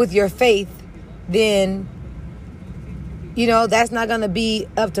 going with your faith, then, that's not going to be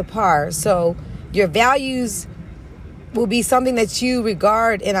up to par. So your values will be something that you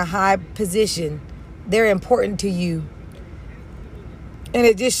regard in a high position. They're important to you. And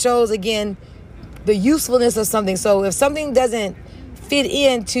it just shows, again, the usefulness of something. So if something doesn't fit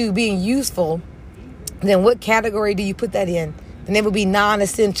into being useful, then what category do you put that in? And it would be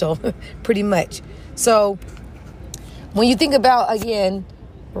non-essential, pretty much. So when you think about, again,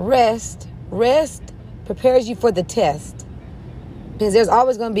 rest prepares you for the test. Because there's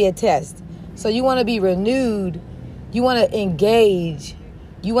always going to be a test. So you want to be renewed. You want to engage.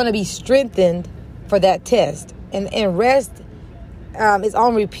 You want to be strengthened for that test. And rest is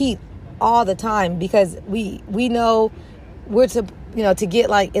on repeat all the time, because we know we're to get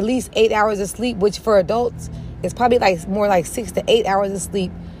like at least 8 hours of sleep, which for adults is probably like more like 6 to 8 hours of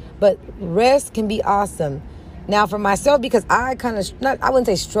sleep. But rest can be awesome. Now for myself, because I kind of, I wouldn't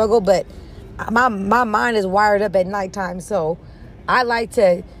say struggle, but my mind is wired up at nighttime. So I like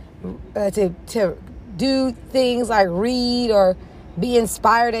to do things like read or be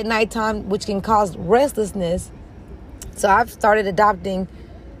inspired at nighttime, which can cause restlessness. So I've started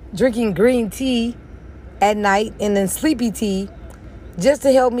drinking green tea at night and then sleepy tea, just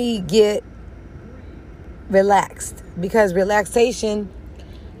to help me get relaxed, because relaxation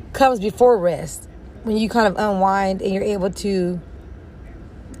comes before rest. When you kind of unwind and you're able to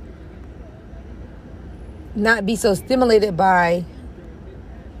not be so stimulated by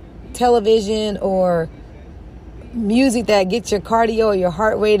television or music that gets your cardio or your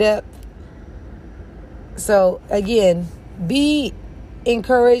heart rate up. So again, be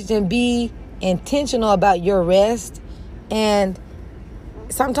encouraged and be intentional about your rest. And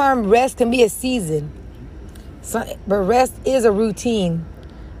sometimes rest can be a season, but rest is a routine.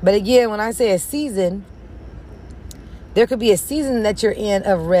 But again, when I say a season, there could be a season that you're in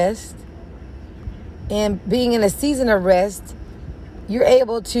of rest. And being in a season of rest, you're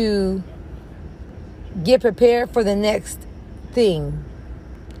able to get prepared for the next thing.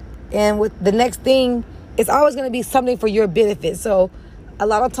 And with the next thing, it's always going to be something for your benefit. So a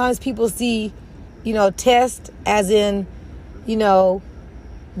lot of times people see, test as in,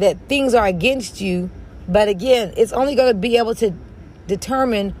 that things are against you. But again, it's only going to be able to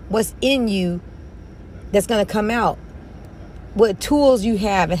determine what's in you that's going to come out. What tools you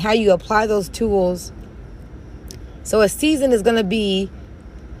have and how you apply those tools. So a season is going to be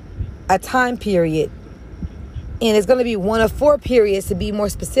a time period. And it's going to be one of 4 periods, to be more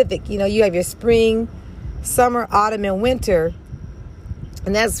specific. You have your spring, summer, autumn, and winter.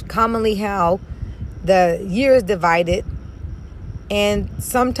 And that's commonly how the year is divided. And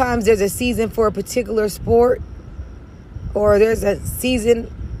sometimes there's a season for a particular sport, or there's a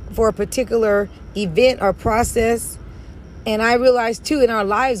season for a particular event or process. And I realize too, in our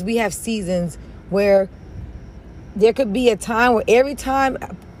lives, we have seasons where there could be a time where every time,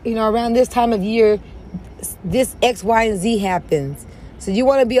 around this time of year, this X, Y, and Z happens. So you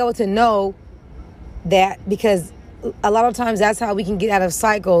want to be able to know that, because a lot of times that's how we can get out of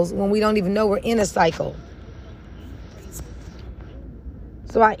cycles when we don't even know we're in a cycle.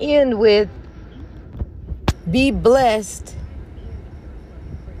 So I end with, be blessed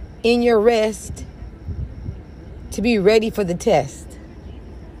in your rest to be ready for the test.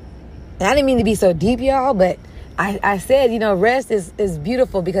 And I didn't mean to be so deep, y'all, but I said, rest is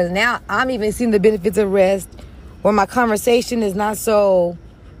beautiful, because now I'm even seeing the benefits of rest, where my conversation is not so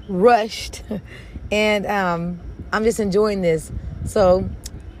rushed. And I'm just enjoying this. So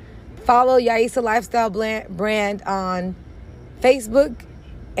follow Yaisa Lifestyle Brand on Facebook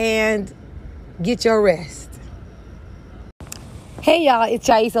and get your rest. Hey y'all, it's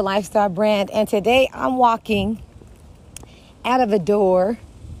Yaisa Lifestyle Brand, and today I'm walking out of a door,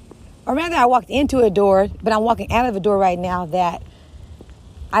 or rather I walked into a door, but I'm walking out of a door right now that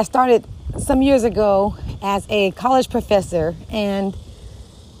I started some years ago as a college professor. And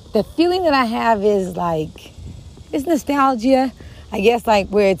the feeling that I have is like, it's nostalgia, I guess, like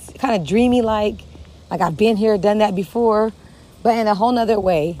where it's kind of dreamy, like I've been here, done that before, but in a whole nother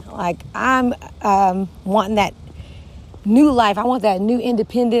way. Like I'm wanting that new life. I want that new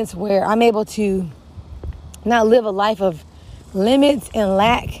independence where I'm able to not live a life of limits and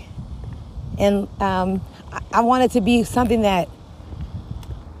lack. And I want it to be something that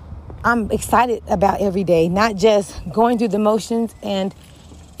I'm excited about every day, not just going through the motions. And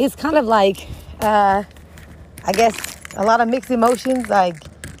it's kind of like, I guess, a lot of mixed emotions. Like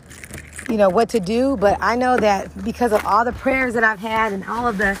what to do. But I know that because of all the prayers that I've had and all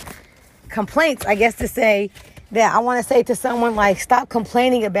of the complaints, I guess to say, that I want to say to someone, like, stop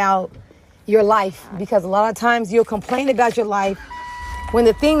complaining about your life, because a lot of times you'll complain about your life when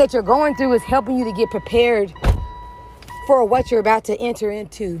the thing that you're going through is helping you to get prepared for what you're about to enter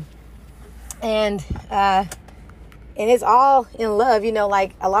into. And it's all in love,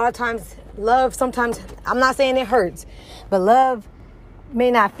 like a lot of times love, sometimes, I'm not saying it hurts, but love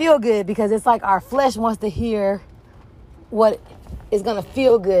may not feel good because it's like our flesh wants to hear what is going to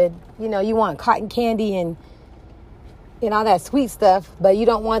feel good. You want cotton candy and all that sweet stuff, but you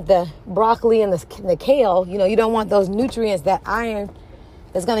don't want the broccoli and the kale. You don't want those nutrients, that iron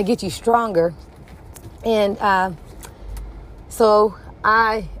that's going to get you stronger. And so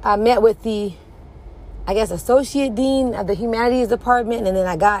I met with the, I guess, associate dean of the humanities department, and then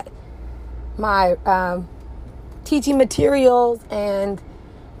I got my teaching materials, and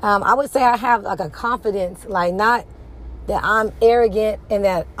I would say I have like a confidence, like, not that I'm arrogant and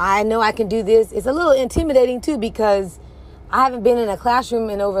that I know I can do this. It's a little intimidating too, because I haven't been in a classroom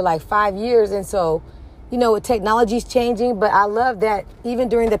in over like 5 years. And so, with technology's changing, but I love that even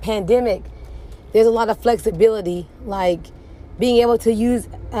during the pandemic, there's a lot of flexibility, like being able to use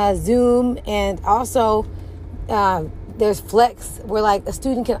Zoom, and also there's Flex, where like a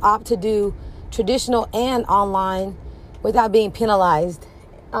student can opt to do traditional and online without being penalized.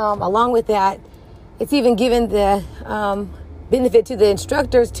 Along with that, it's even given the benefit to the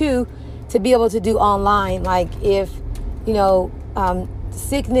instructors too, to be able to do online, like if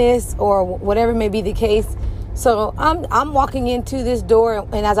sickness or whatever may be the case. So I'm walking into this door,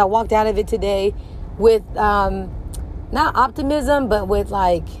 and as I walked out of it today, with not optimism, but with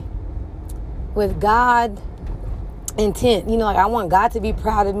God intent. Like, I want God to be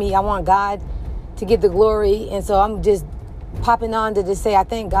proud of me. I want God to get the glory. And so I'm just popping on to just say I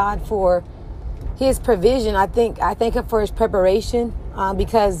thank God for his provision. I thank him for his preparation,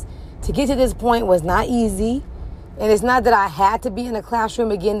 because to get to this point was not easy. And it's not that I had to be in a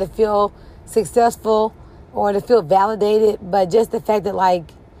classroom again to feel successful or to feel validated, but just the fact that, like,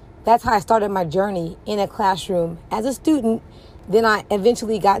 that's how I started my journey in a classroom as a student. Then I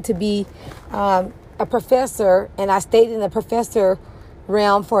eventually got to be a professor, and I stayed in the professor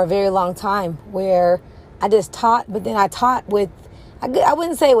realm for a very long time, where I just taught, but then I taught with, I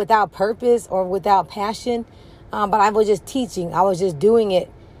wouldn't say without purpose or without passion, but I was just teaching. I was just doing it.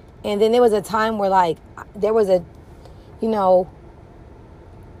 And then there was a time where, like, there was a,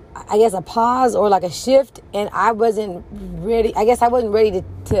 I guess a pause or like a shift, and I wasn't ready. I guess I wasn't ready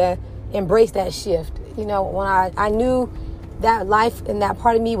to embrace that shift. When I knew that life and that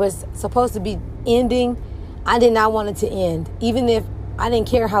part of me was supposed to be ending, I did not want it to end. Even if I didn't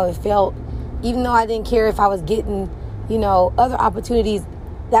care how it felt, even though I didn't care if I was getting, other opportunities,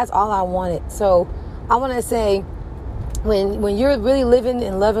 that's all I wanted. So I want to say, when you're really living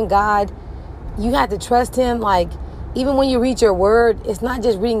and loving God, you have to trust him. Like, even when you read your word, it's not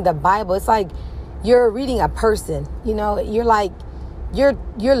just reading the Bible. It's like you're reading a person. You're like, you're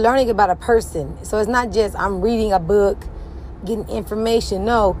learning about a person. So it's not just I'm reading a book, getting information.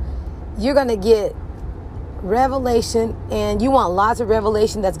 No, you're going to get revelation, and you want lots of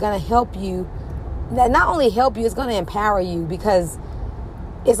revelation that's going to help you. That not only help you, it's going to empower you, because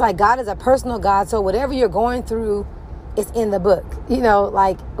it's like God is a personal God. So whatever you're going through, it's in the book.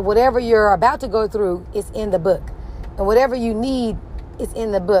 Like whatever you're about to go through, it's in the book. And whatever you need, it's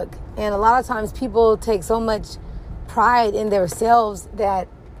in the book. And a lot of times people take so much pride in themselves that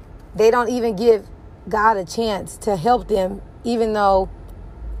they don't even give God a chance to help them, even though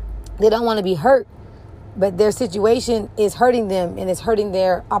they don't want to be hurt. But their situation is hurting them, and it's hurting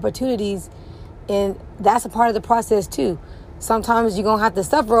their opportunities. And that's a part of the process too. Sometimes you're going to have to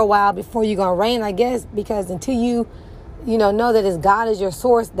suffer a while before you're going to reign, I guess, because until you know that it's God is your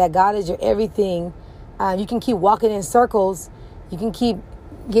source, that God is your everything, you can keep walking in circles. You can keep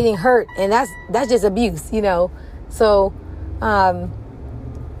getting hurt, and that's just abuse, So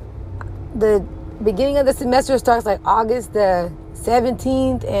the beginning of the semester starts like August the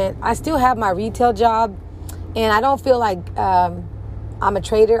 17th, and I still have my retail job, and I don't feel like I'm a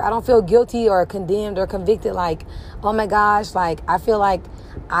traitor. I don't feel guilty or condemned or convicted, like, oh my gosh, like I feel like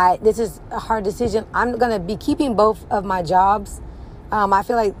this is a hard decision. I'm going to be keeping both of my jobs. I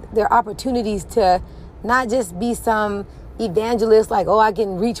feel like there are opportunities to not just be some evangelist, like, oh, I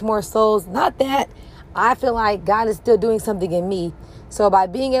can reach more souls. Not that. I feel like God is still doing something in me. So by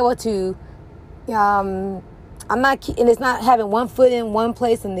being able to, and it's not having one foot in one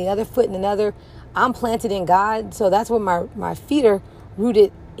place and the other foot in another. I'm planted in God. So that's where my feet are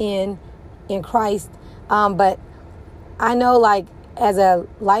rooted in Christ. But I know, like, as a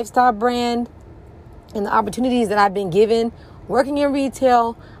lifestyle brand and the opportunities that I've been given working in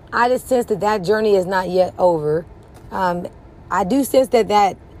retail, I just sense that journey is not yet over. I do sense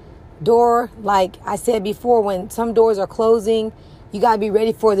that door, like I said before, when some doors are closing, you got to be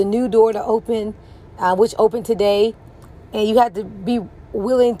ready for the new door to open, which opened today. And you have to be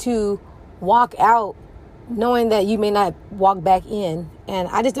willing to walk out knowing that you may not walk back in. And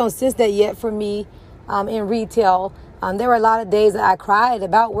I just don't sense that yet for me in retail. There were a lot of days that I cried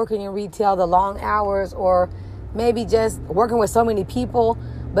about working in retail, the long hours, or maybe just working with so many people.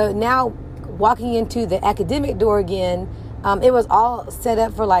 But now walking into the academic door again, it was all set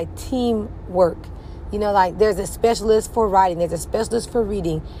up for like teamwork. You know, like there's a specialist for writing, there's a specialist for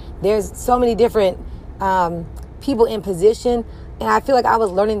reading. There's so many different people in position. And I feel like I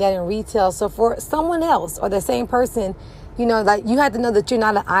was learning that in retail. So for someone else or the same person, you know, like you have to know that you're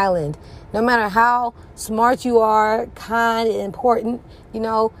not an island. No matter how smart you are, kind and important, you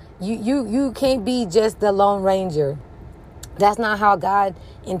know, you can't be just the Lone Ranger. That's not how God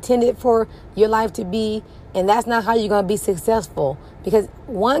intended for your life to be. And that's not how you're going to be successful. Because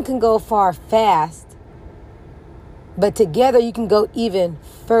one can go far fast, but together you can go even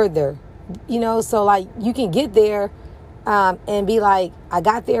further. You know, so like you can get there and be like, I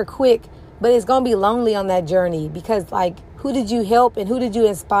got there quick, but it's going to be lonely on that journey because like, who did you help and who did you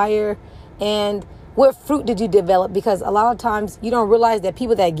inspire and what fruit did you develop? Because a lot of times you don't realize that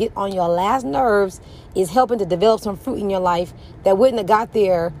people that get on your last nerves is helping to develop some fruit in your life that wouldn't have got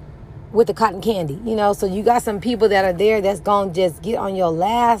there with the cotton candy, you know? So you got some people that are there that's going to just get on your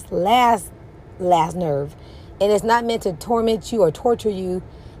last nerve. And it's not meant to torment you or torture you.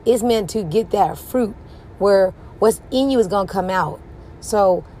 It's meant to get that fruit where what's in you is going to come out.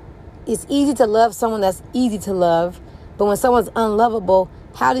 So it's easy to love someone that's easy to love. But when someone's unlovable,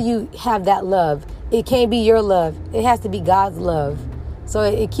 how do you have that love? It can't be your love. It has to be God's love. So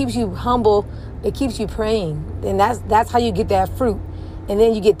it keeps you humble. It keeps you praying. And that's how you get that fruit. And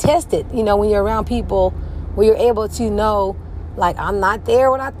then you get tested, you know, when you're around people where you're able to know, like, I'm not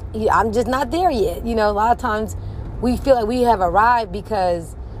there I'm just not there yet. You know, a lot of times we feel like we have arrived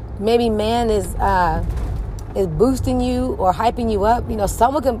because maybe man is boosting you or hyping you up. You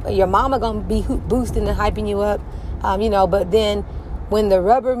know, your mama gonna be boosting and hyping you up. You know, but then when the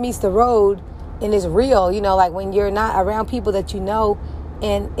rubber meets the road and it's real, you know, like when you're not around people that you know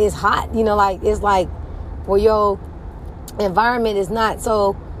and it's hot, you know, like it's like where your environment is not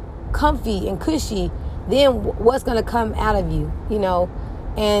so comfy and cushy, then what's going to come out of you, you know?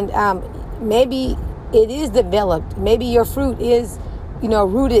 And maybe it is developed. Maybe your fruit is, you know,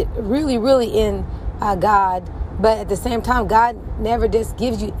 rooted really, really in God. But at the same time, God never just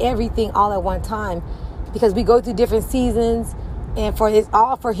gives you everything all at one time because we go through different seasons and for his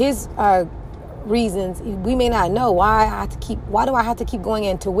reasons. We may not know why do I have to keep going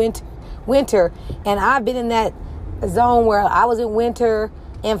into winter? And I've been in that zone where I was in winter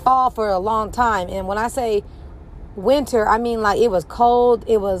and fall for a long time. And when I say winter, I mean like it was cold.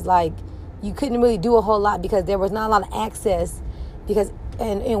 It was like you couldn't really do a whole lot because there was not a lot of access. Because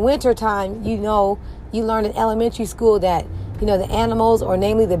in winter time, you know, you learn in elementary school that, you know, the animals, or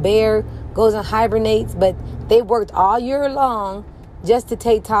namely the bear, goes and hibernates, but they worked all year long just to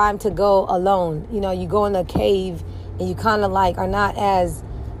take time to go alone. You know, you go in a cave and you kind of like are not as,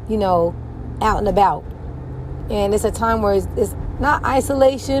 you know, out and about. And it's a time where it's not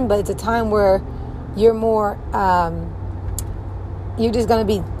isolation, but it's a time where you're more, you're just going to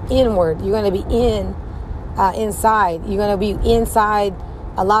be inward. You're going to be inside. You're going to be inside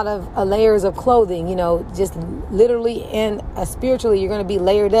a lot of layers of clothing, you know, just literally and spiritually, you're going to be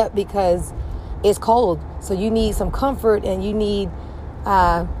layered up because it's cold. So you need some comfort and you need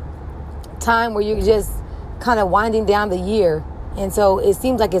time where you're just kind of winding down the year. And so it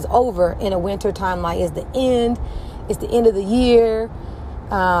seems like it's over in a winter time, like it's the end of the year.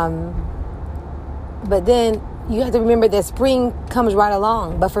 But then you have to remember that spring comes right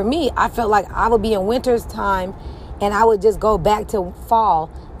along. But for me, I felt like I would be in winter's time and I would just go back to fall.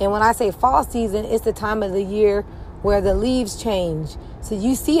 And when I say fall season, it's the time of the year where the leaves change. So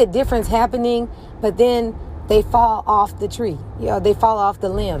you see a difference happening, but then they fall off the tree. You know, they fall off the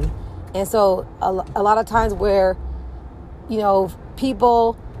limb. And so a lot of times where, you know,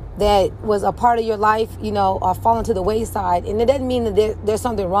 people that was a part of your life, you know, are falling to the wayside. And it doesn't mean that there's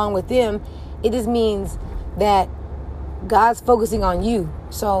something wrong with them. It just means that God's focusing on you.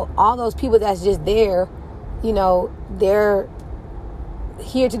 So all those people that's just there, you know, they're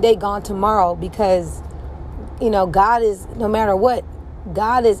here today, gone tomorrow, because, you know, God is, no matter what,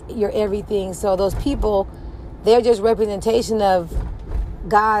 God is your everything. So those people, they're just representation of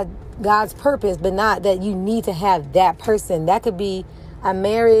God, God's purpose, but not that you need to have that person. That could be a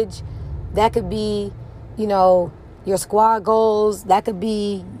marriage. That could be, your squad goals. That could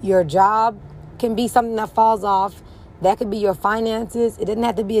be your job. Can be something that falls off. That could be your finances. It doesn't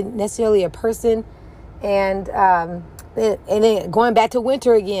have to be necessarily a person. And then going back to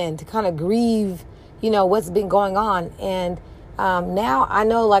winter again to kind of grieve, what's been going on. And now I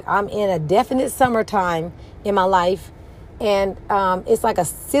know like I'm in a definite summertime in my life. And it's like a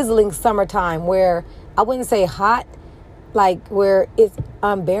sizzling summertime where I wouldn't say hot, like where it's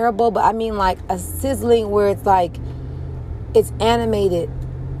unbearable, but I mean like a sizzling where it's like it's animated.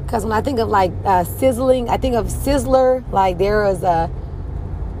 Because when I think of like sizzling, I think of Sizzler. Like there is I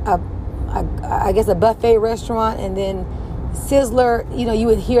guess a buffet restaurant, and then Sizzler, you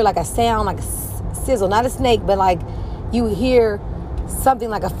would hear like a sound like sizzle, not a snake, but like you would hear something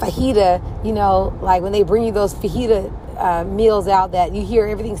like a fajita, like when they bring you those fajita meals out, that you hear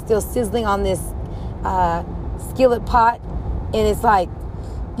everything still sizzling on this skillet pot, and it's like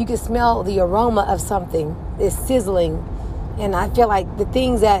you can smell the aroma of something. It's sizzling. And I feel like the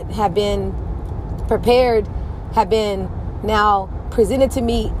things that have been prepared have been now presented to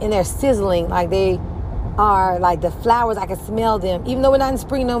me, and they're sizzling. Like they are like the flowers, I can smell them. Even though we're not in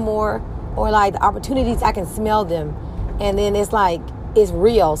spring no more, or like the opportunities, I can smell them. And then it's like, it's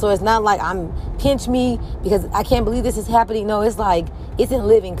real. So it's not like I'm pinch me because I can't believe this is happening. No, it's like, it's in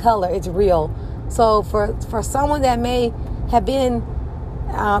living color. It's real. So for someone that may have been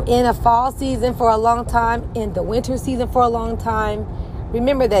in a fall season for a long time, in the winter season for a long time,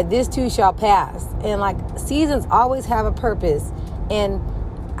 remember that this too shall pass. And like seasons always have a purpose. And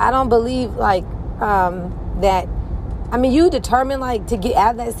I don't believe like that. I mean, you determine like to get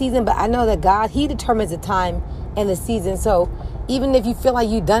out of that season, but I know that God, He determines the time and the season. So even if you feel like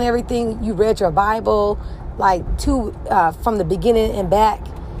you've done everything, you read your Bible like from the beginning and back,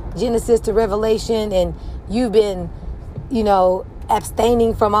 Genesis to Revelation, and you've been,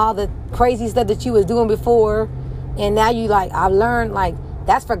 abstaining from all the crazy stuff that you was doing before, and now you like, I've learned, like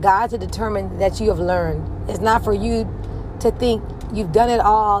that's for God to determine that you have learned. It's not for you to think you've done it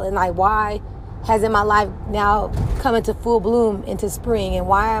all, and like, why hasn't my life now come into full bloom into spring, and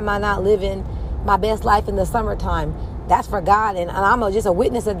why am I not living my best life in the summertime? That's for God, and I'm just a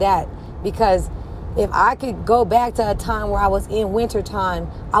witness of that, because if I could go back to a time where I was in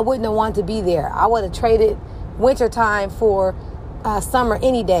wintertime, I wouldn't have wanted to be there. I would have traded wintertime for summer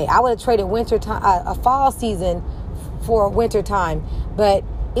any day. I would have traded wintertime, a fall season for wintertime. But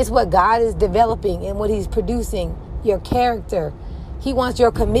it's what God is developing and what He's producing, your character. He wants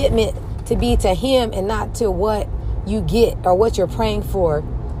your commitment to be to Him and not to what you get or what you're praying for.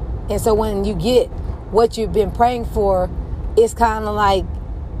 And so when you get what you've been praying for, it's kind of like,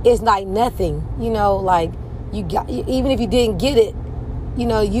 it's like nothing, like you got, even if you didn't get it,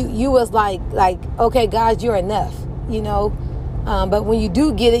 you was like, okay, God, you're enough, but when you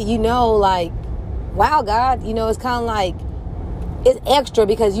do get it, like, wow, God, it's kind of like, it's extra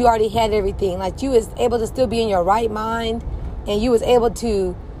because you already had everything. Like you was able to still be in your right mind, and you was able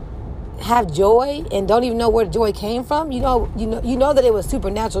to have joy and don't even know where the joy came from. You know that it was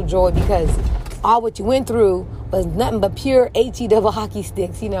supernatural joy, because all what you went through was nothing but pure HE double hockey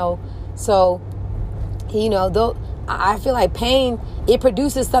sticks, So, though I feel like pain, it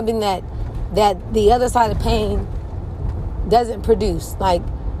produces something that the other side of pain doesn't produce. Like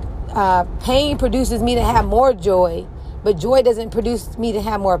pain produces me to have more joy, but joy doesn't produce me to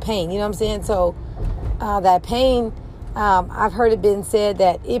have more pain. You know what I'm saying? So that pain, I've heard it been said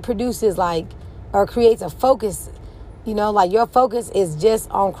that it produces like, or creates a focus, like your focus is just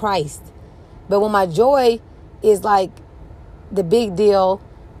on Christ. But when my joy is like the big deal,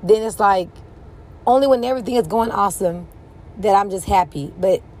 then it's like only when everything is going awesome that I'm just happy.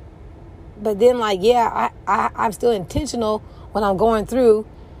 But then like, yeah, I'm still intentional when I'm going through,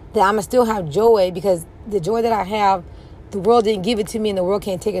 that I'm going to still have joy, because the joy that I have, the world didn't give it to me and the world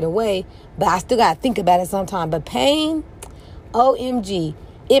can't take it away, but I still got to think about it sometime. But pain, OMG,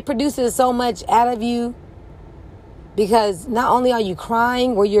 it produces so much out of you, because not only are you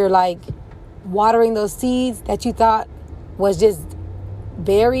crying where you're like watering those seeds that you thought was just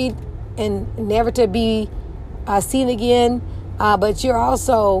buried and never to be seen again, but you're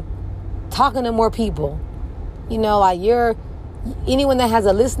also talking to more people. Like anyone that has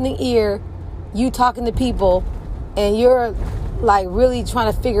a listening ear, you talking to people, and you're like really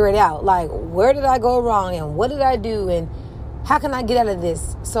trying to figure it out. Like, where did I go wrong, and what did I do, and how can I get out of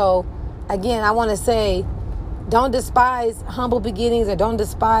this? So again, I want to say, don't despise humble beginnings, or don't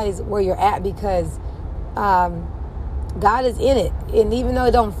despise where you're at, because God is in it. And even though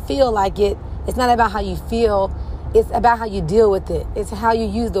it don't feel like it, it's not about how you feel. It's about how you deal with it. It's how you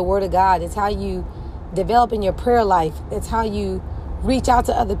use the word of God. It's how you develop in your prayer life. It's how you reach out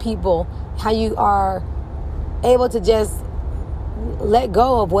to other people, how you are able to just let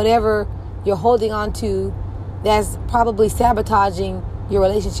go of whatever you're holding on to that's probably sabotaging your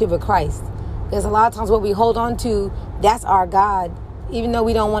relationship with Christ. Because a lot of times what we hold on to, that's our God, even though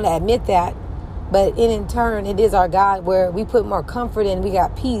we don't want to admit that. But in turn, it is our God, where we put more comfort in, we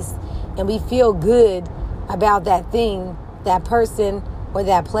got peace, and we feel good about that thing, that person, or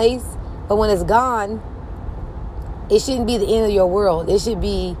that place. But when it's gone, it shouldn't be the end of your world. It should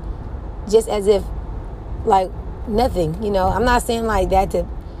be just as if, like, nothing. I'm not saying like that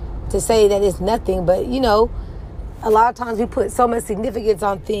to say that it's nothing, but, a lot of times we put so much significance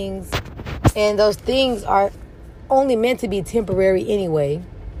on things, and those things are only meant to be temporary anyway.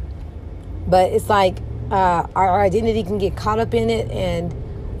 But it's like our identity can get caught up in it, and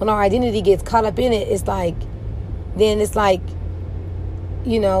when our identity gets caught up in it, it's like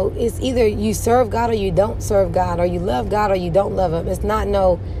it's either you serve God or you don't serve God, or you love God or you don't love Him. It's not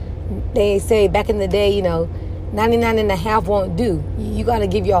they say back in the day, 99 and a half won't do. You got to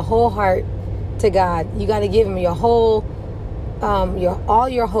give your whole heart to God. You got to give Him your whole, all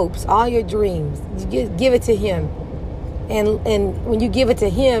your hopes, all your dreams. You give it to Him. And when you give it to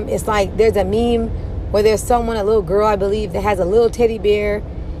Him, it's like there's a meme where there's a little girl, I believe, that has a little teddy bear,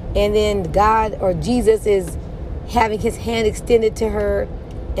 and then God or Jesus is having His hand extended to her,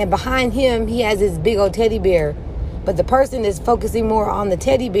 and behind Him, He has this big old teddy bear. But the person is focusing more on the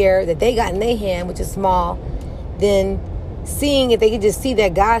teddy bear that they got in their hand, which is small, than seeing if they could just see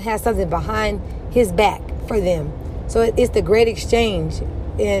that God has something behind His back for them. So it's the great exchange.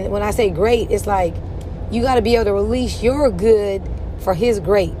 And when I say great, it's like you got to be able to release your good for His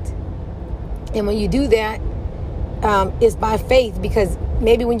great. And when you do that, it's by faith, because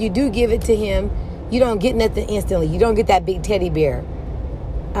maybe when you do give it to Him, you don't get nothing instantly. You don't get that big teddy bear.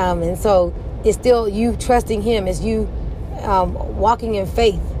 And so it's still you trusting Him. It's you walking in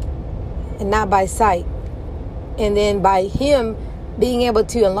faith and not by sight. And then by Him being able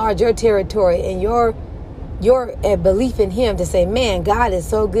to enlarge your territory and your belief in Him, to say, man, God is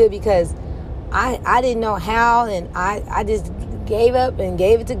so good, because I didn't know how, and I just gave up and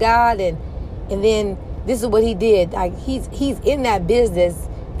gave it to God, and then this is what He did. Like he's in that business.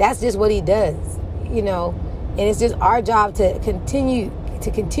 That's just what He does, and it's just our job to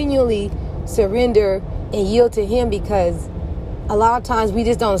continually surrender and yield to Him, because a lot of times we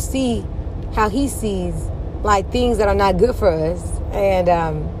just don't see how He sees, like things that are not good for us. And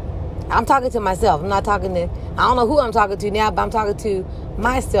I'm talking to myself. I'm not talking to, I don't know who I'm talking to now, but I'm talking to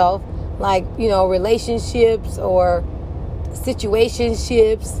myself. Like, relationships or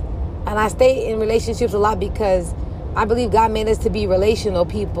situationships. And I stay in relationships a lot because I believe God made us to be relational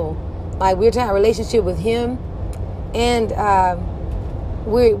people. Like, we're trying a relationship with Him, and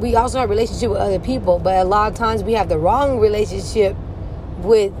we also have a relationship with other people. But a lot of times we have the wrong relationship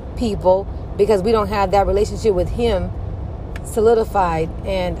with people because we don't have that relationship with Him solidified.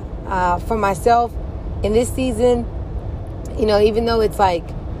 And for myself, in this season, even though it's like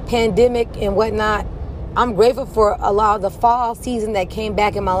pandemic and whatnot, I'm grateful for a lot of the fall season that came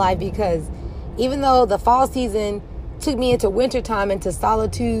back in my life, because even though the fall season took me into wintertime, into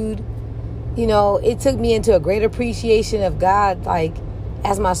solitude, it took me into a great appreciation of God, like,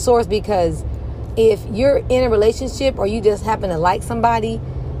 as my source. Because if you're in a relationship, or you just happen to like somebody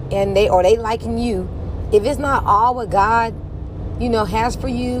and they liking you, if it's not all what God, has for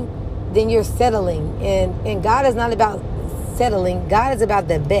you, then you're settling. And God is not about settling. God is about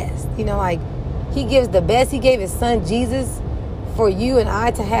the best. Like, He gives the best. He gave His Son Jesus for you and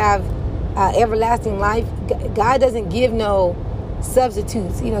I to have everlasting life. God doesn't give no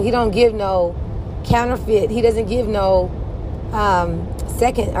substitutes. He don't give no counterfeit. He doesn't give no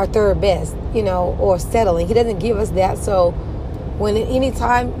second or third best, or settling. He doesn't give us that. So when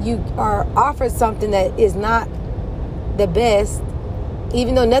anytime you are offered something that is not the best,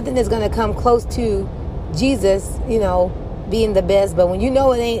 even though nothing is going to come close to Jesus, being the best, but when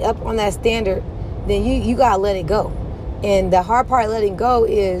it ain't up on that standard, then you got to let it go. And the hard part of letting go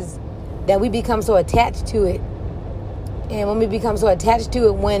is that we become so attached to it. And when we become so attached to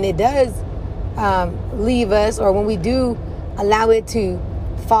it, when it does leave us, or when we do allow it to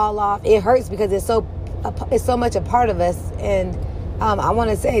fall off, it hurts, because it's so much a part of us. And I want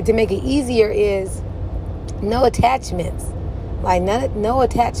to say, to make it easier, is no attachments. Like, no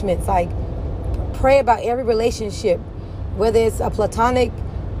attachments. Like, pray about every relationship, whether it's a platonic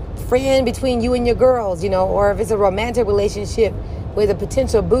friend between you and your girls, or if it's a romantic relationship with a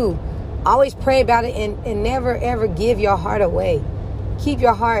potential boo. Always pray about it, and never ever give your heart away. Keep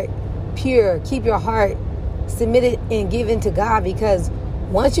your heart pure. Keep your heart submit it and give it to God, because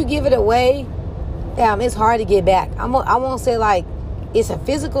once you give it away, it's hard to get back. I won't say like it's a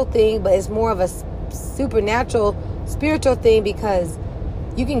physical thing, but it's more of a supernatural, spiritual thing, because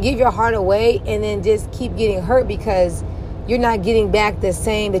you can give your heart away and then just keep getting hurt because you're not getting back the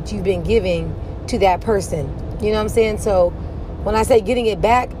same that you've been giving to that person. You know what I'm saying? So when I say getting it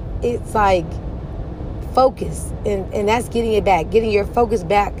back, it's like focus, and that's getting it back, getting your focus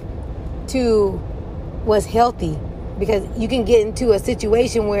back to what's healthy, because you can get into a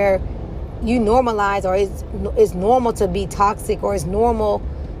situation where you normalize, or it's normal to be toxic, or it's normal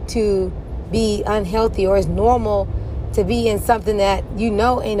to be unhealthy, or it's normal to be in something that you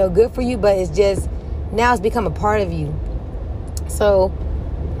know ain't no good for you, but it's just now it's become a part of you. So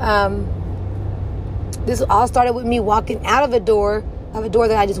this all started with me walking out of a door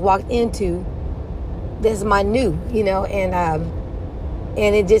that I just walked into. This is my new,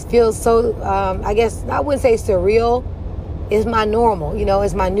 and it just feels so, I guess I wouldn't say surreal. It's my normal,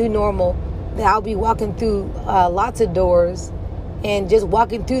 it's my new normal, that I'll be walking through lots of doors, and just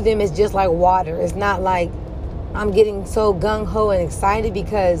walking through them is just like water. It's not like I'm getting so gung-ho and excited,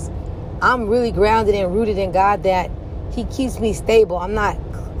 because I'm really grounded and rooted in God, that He keeps me stable. I'm not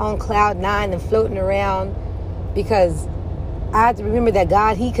on cloud 9 and floating around, because I have to remember that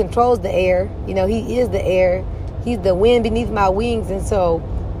God, He controls the air. He is the air. He's the wind beneath my wings. And so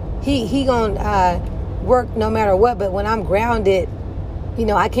He gonna work no matter what. But when I'm grounded,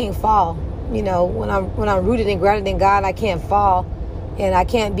 I can't fall. When I'm rooted and grounded in God, I can't fall. And I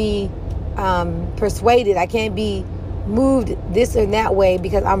can't be persuaded. I can't be moved this or that way,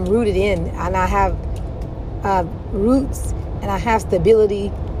 because I'm rooted in, and I have roots, and I have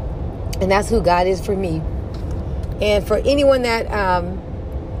stability, and that's who God is for me. And for anyone that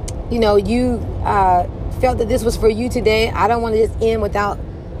you felt that this was for you today, I don't want to just end without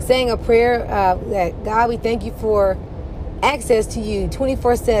saying a prayer that God, we thank you for access to you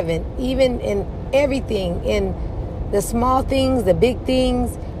 24/7, even in everything, in the small things, the big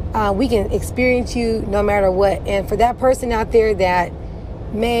things. We can experience you no matter what. And for that person out there that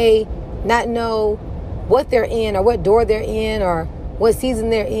may not know what they're in, or what door they're in, or what season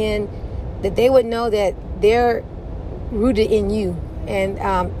they're in, that they would know that they're rooted in you, and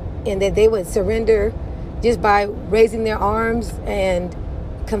that they would surrender just by raising their arms and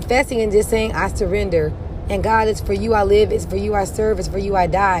confessing and just saying, I surrender. And God, it's for you I live, it's for you I serve, it's for you I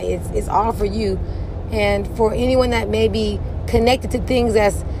die. It's all for you. And for anyone that may be connected to things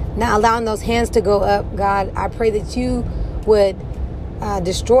that's not allowing those hands to go up, God, I pray that you would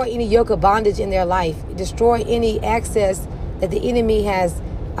destroy any yoke of bondage in their life, destroy any access that the enemy has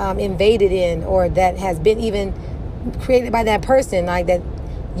invaded in, or that has been even created by that person. Like that,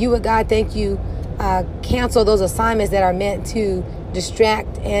 you would, God, thank you, cancel those assignments that are meant to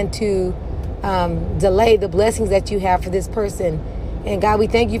distract and to delay the blessings that you have for this person. And God, we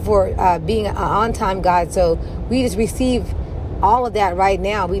thank you for being an on-time God. So we just receive all of that right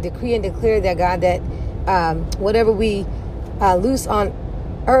now. We decree and declare that, God, that whatever we loose on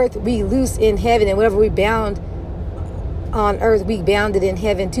earth, we loose in heaven, and whatever we bound on earth, we bound it in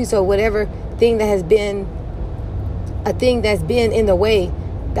heaven too. So whatever thing that has been a thing that's been in the way,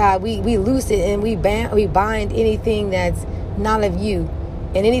 God, we loose it, and we bind anything that's not of you,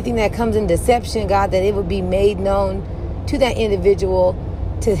 and anything that comes in deception, God, that it would be made known to that individual,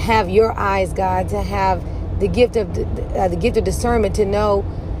 to have your eyes, God, to have the gift of discernment, to know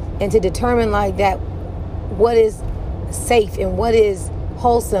and to determine like that what is safe and what is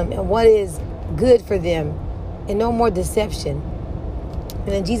wholesome and what is good for them, and no more deception.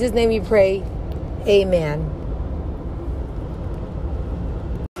 And in Jesus' name we pray, amen.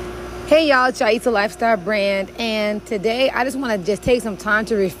 Hey y'all, it's Yaisa Lifestyle Brand, and today I just want to just take some time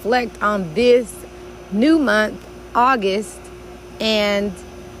to reflect on this new month, August. And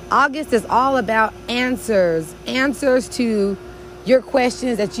August is all about answers to your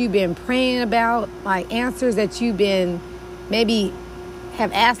questions that you've been praying about, like answers that you've been maybe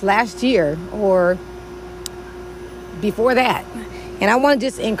have asked last year or before that. And I want to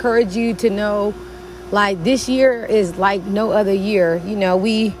just encourage you to know, like, this year is like no other year.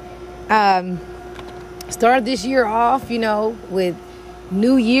 We started this year off, with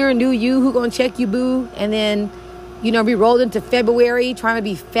new year, new you, who gonna check you, boo? And then, we rolled into February trying to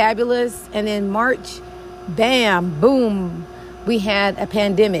be fabulous. And then March, bam, boom, we had a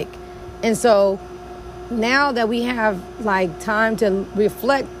pandemic. And so now that we have like time to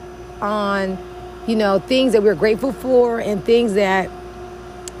reflect on, things that we're grateful for and things that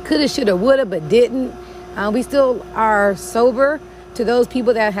coulda, shoulda, woulda, but didn't, we still are sober to those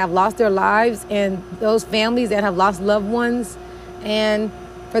people that have lost their lives, and those families that have lost loved ones, and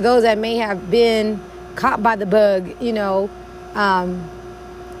for those that may have been caught by the bug,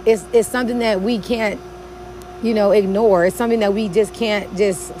 it's something that we can't, ignore. It's something that we just can't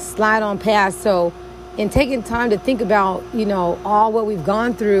just slide on past. So in taking time to think about, all what we've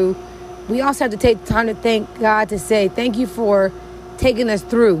gone through, we also have to take time to thank God, to say, thank you for taking us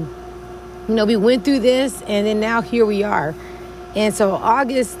through. We went through this, and then now here we are. And so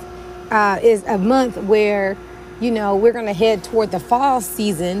August is a month where, we're going to head toward the fall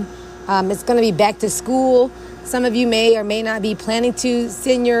season. It's going to be back to school. Some of you may or may not be planning to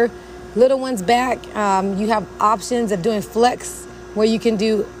send your little ones back. You have options of doing flex, where you can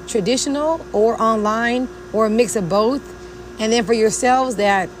do traditional or online or a mix of both. And then for yourselves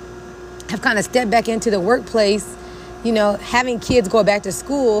that have kind of stepped back into the workplace, having kids go back to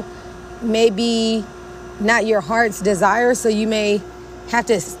school may be not your heart's desire. So you may have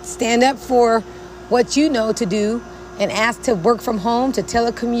to stand up for what you know to do and ask to work from home, to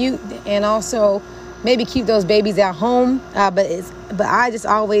telecommute, and also maybe keep those babies at home. But I just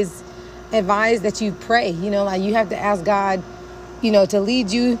always advise that you pray. You have to ask God, to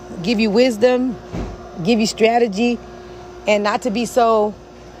lead you, give you wisdom, give you strategy, and not to be so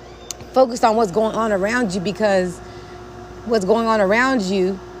focused on what's going on around you, because what's going on around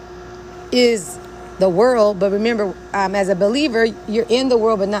you is the world. But remember, as a believer, you're in the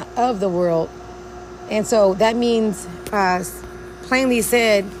world, but not of the world. And so that means, plainly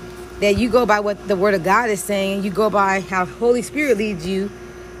said, that you go by what the Word of God is saying. You go by how Holy Spirit leads you.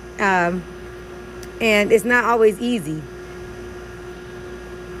 And it's not always easy.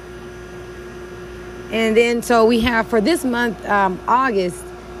 And then, so we have for this month, August,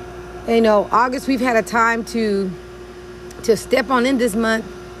 August, we've had a time to step on in this month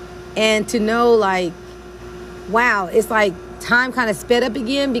and to know, wow, it's like time kind of sped up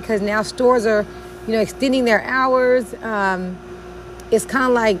again, because now stores are, extending their hours. It's kind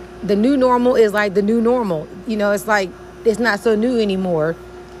of like the new normal is like the new normal. It's like it's not so new anymore.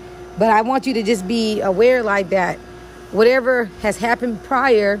 But I want you to just be aware that whatever has happened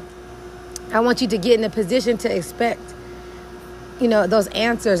prior, I want you to get in a position to expect, those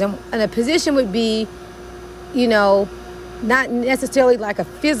answers. And a position would be, not necessarily like a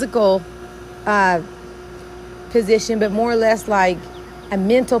physical position, but more or less like a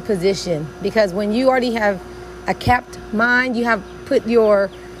mental position. Because when you already have a capped mind, you have put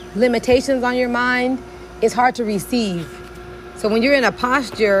your limitations on your mind, it's hard to receive. So when you're in a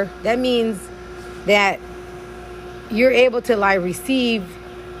posture, that means that you're able to receive,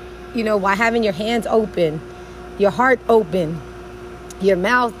 by having your hands open, your heart open, your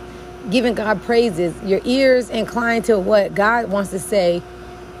mouth giving God praises, your ears inclined to what God wants to say.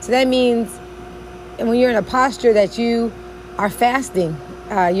 So that means, and when you're in a posture that you are fasting,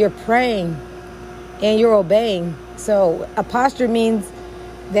 you're praying, and you're obeying. So a posture means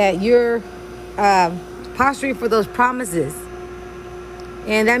that you're posturing for those promises.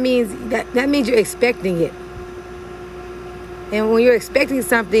 And that means you're expecting it. And when you're expecting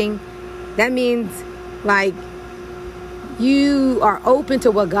something, that means you are open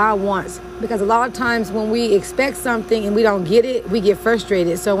to what God wants. Because a lot of times when we expect something and we don't get it, we get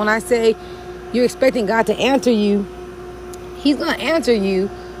frustrated. So when I say you're expecting God to answer you, He's going to answer you.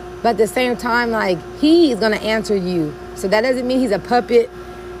 But at the same time, He is going to answer you. So that doesn't mean He's a puppet.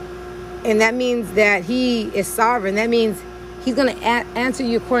 And that means that He is sovereign. That means He's going to answer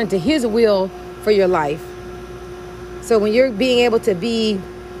you according to His will for your life. So when you're being able to be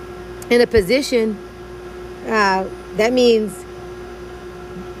in a position, that means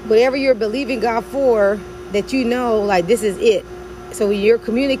whatever you're believing God for, that this is it. So when you're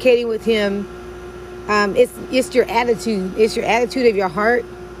communicating with Him, it's your attitude. It's your attitude of your heart.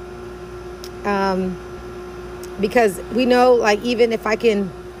 Because we know, even if I can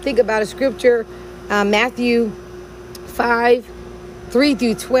think about a scripture, Matthew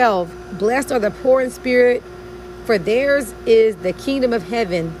 5:3-12. Blessed are the poor in spirit, for theirs is the kingdom of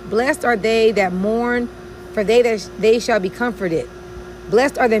heaven. Blessed are they that mourn, for they shall be comforted.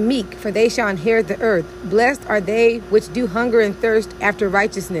 Blessed are the meek, for they shall inherit the earth. Blessed are they which do hunger and thirst after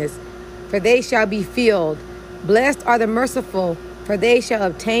righteousness, for they shall be filled. Blessed are the merciful, for they shall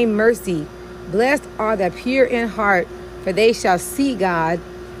obtain mercy. Blessed are the pure in heart, for they shall see God.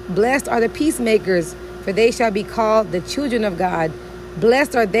 Blessed are the peacemakers, for they shall be called the children of God.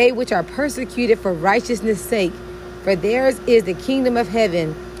 Blessed are they which are persecuted for righteousness' sake, for theirs is the kingdom of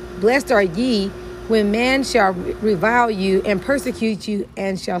heaven. Blessed are ye when men shall revile you and persecute you,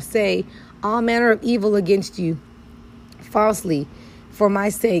 and shall say all manner of evil against you falsely for my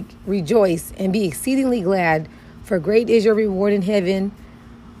sake. Rejoice and be exceedingly glad, for great is your reward in heaven.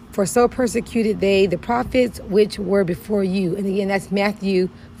 For so persecuted they the prophets which were before you. And again, that's Matthew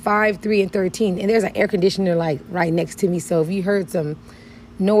 5, 3, and 13. And there's an air conditioner like right next to me. So if you heard some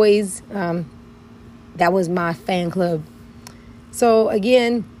noise, that was my fan club. So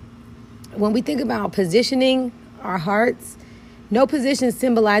again, when we think about positioning our hearts, no position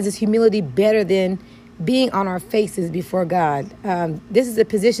symbolizes humility better than being on our faces before God. This is a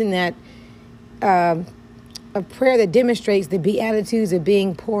position that, a prayer that demonstrates the beatitudes of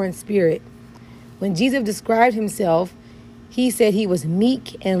being poor in spirit. When Jesus described himself, he said he was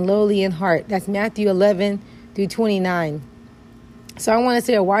meek and lowly in heart. That's Matthew 11 through 29. So I want to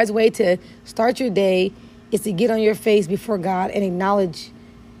say a wise way to start your day is to get on your face before God and acknowledge,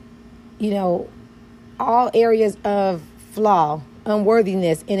 all areas of flaw,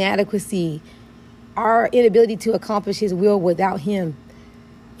 unworthiness, inadequacy, our inability to accomplish his will without him,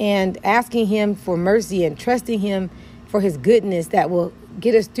 and asking him for mercy and trusting him for his goodness that will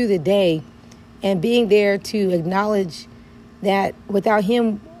get us through the day, and being there to acknowledge that without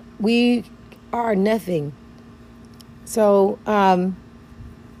him, we are nothing. So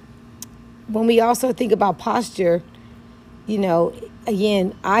when we also think about posture,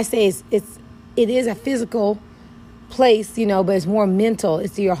 again, I say it is a physical place, but it's more mental.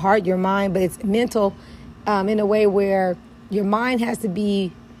 It's your heart, your mind, but it's mental in a way where your mind has to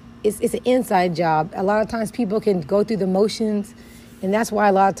be, it's an inside job. A lot of times people can go through the motions, and that's why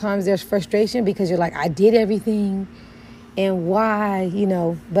a lot of times there's frustration, because you're like, I did everything, and why,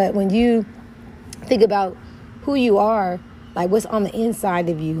 But when you think about who you are, like what's on the inside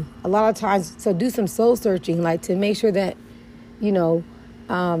of you, a lot of times, so do some soul searching, like to make sure that,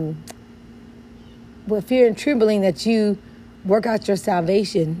 with fear and trembling, that you work out your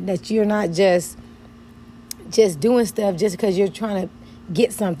salvation, that you're not just doing stuff just because you're trying to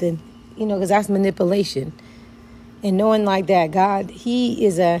get something, because that's manipulation. And knowing like that God, he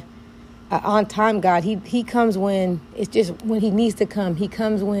is a on-time God. He comes when it's just when he needs to come. He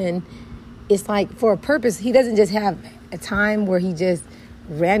comes when it's like for a purpose. He doesn't just have a time where he just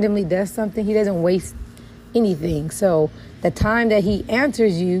randomly does something. He doesn't waste anything. So the time that he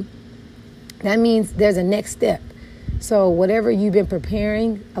answers you, that means there's a next step. So whatever you've been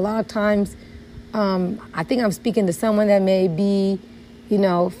preparing, a lot of times, I think I'm speaking to someone that may be,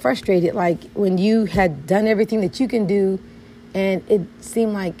 frustrated. Like when you had done everything that you can do, and it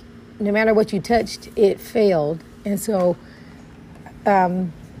seemed like no matter what you touched, it failed. And so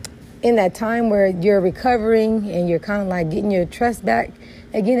in that time where you're recovering and you're kind of like getting your trust back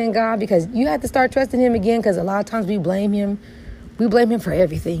again in God, because you have to start trusting him again, because a lot of times we blame him. We blame him for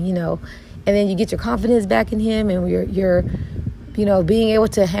everything, And then you get your confidence back in him, and you're being able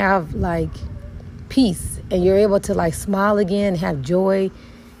to have like peace, and you're able to like smile again, have joy.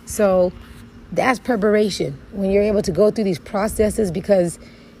 So that's preparation, when you're able to go through these processes, because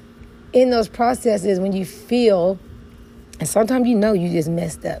in those processes, when you feel, and sometimes you just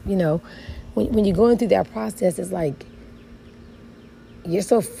messed up, when you're going through that process, it's like you're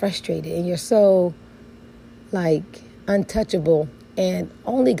so frustrated and you're so like untouchable. And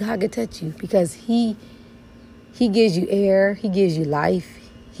only God can touch you, because he gives you air, he gives you life,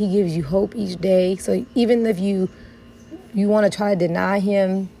 he gives you hope each day. So even if you want to try to deny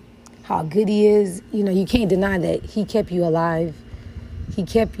him how good he is, you can't deny that he kept you alive. He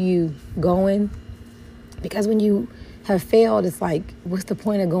kept you going. Because when you have failed, it's like, what's the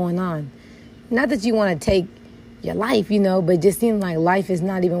point of going on? Not that you want to take your life, but it just seems like life is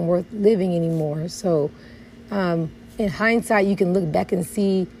not even worth living anymore. So, in hindsight, you can look back and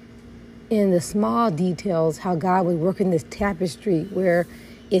see in the small details how God was working this tapestry, where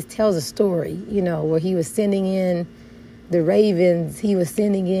it tells a story, where he was sending in the ravens, he was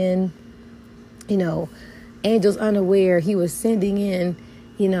sending in, angels unaware, he was sending in,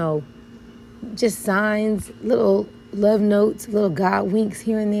 just signs, little love notes, little God winks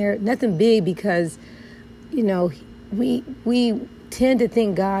here and there. Nothing big, because, we tend to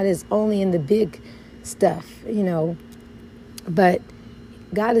think God is only in the big stuff, but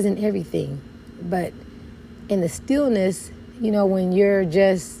God is in everything. But in the stillness, when you're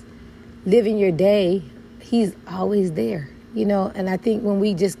just living your day, he's always there, and I think when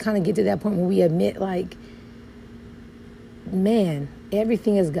we just kind of get to that point when we admit, like, man,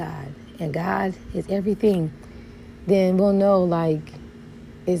 everything is God and God is everything, then we'll know, like,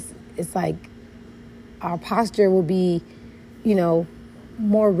 it's like our posture will be,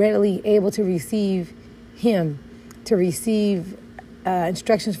 more readily able to receive him, to receive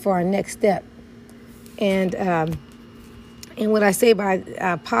instructions for our next step. And what I say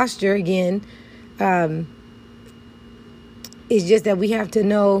by posture, again, is just that we have to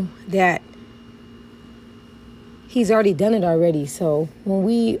know that he's already done it already. So when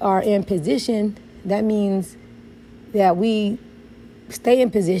we are in position, that means that we stay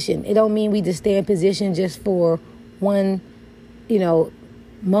in position. It don't mean we just stay in position just for one,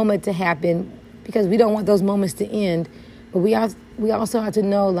 moment to happen, because we don't want those moments to end. But we also have to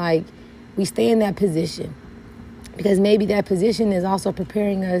know, like, we stay in that position, because maybe that position is also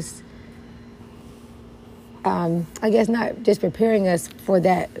preparing us. I guess not just preparing us for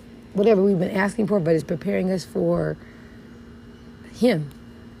that, whatever we've been asking for, but it's preparing us for Him.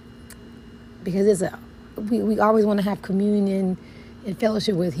 Because we always want to have communion and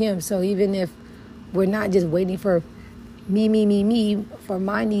fellowship with Him. So even if we're not just waiting for me, for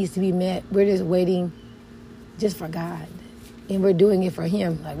my needs to be met, we're just waiting just for God. And we're doing it for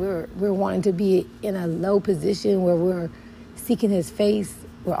Him. Like we're wanting to be in a low position where we're seeking His face,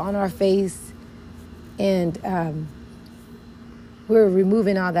 we're on our face, and we're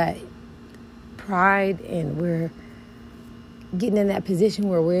removing all that pride, and we're getting in that position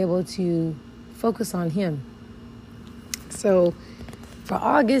where we're able to focus on Him. So for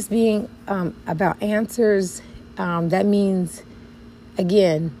August being about answers, that means,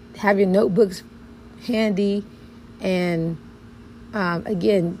 again, have your notebooks handy, and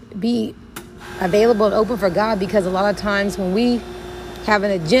again, be available and open for God, because a lot of times when we have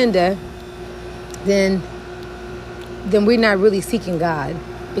an agenda, then we're not really seeking God,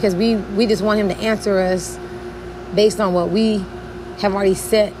 because we just want Him to answer us based on what we have already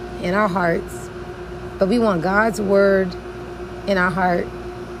set in our hearts. But we want God's word in our heart,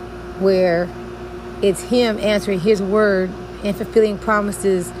 where it's Him answering His word and fulfilling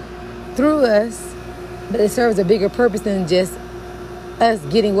promises through us, but it serves a bigger purpose than just us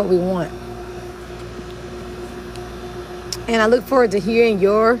getting what we want. And I look forward to hearing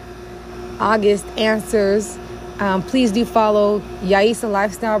your August answers. Please do follow Yaisa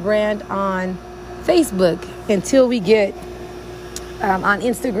Lifestyle Brand on Facebook until we get on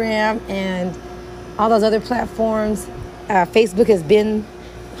Instagram and all those other platforms. Facebook has been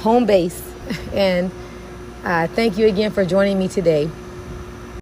home base. And thank you again for joining me today.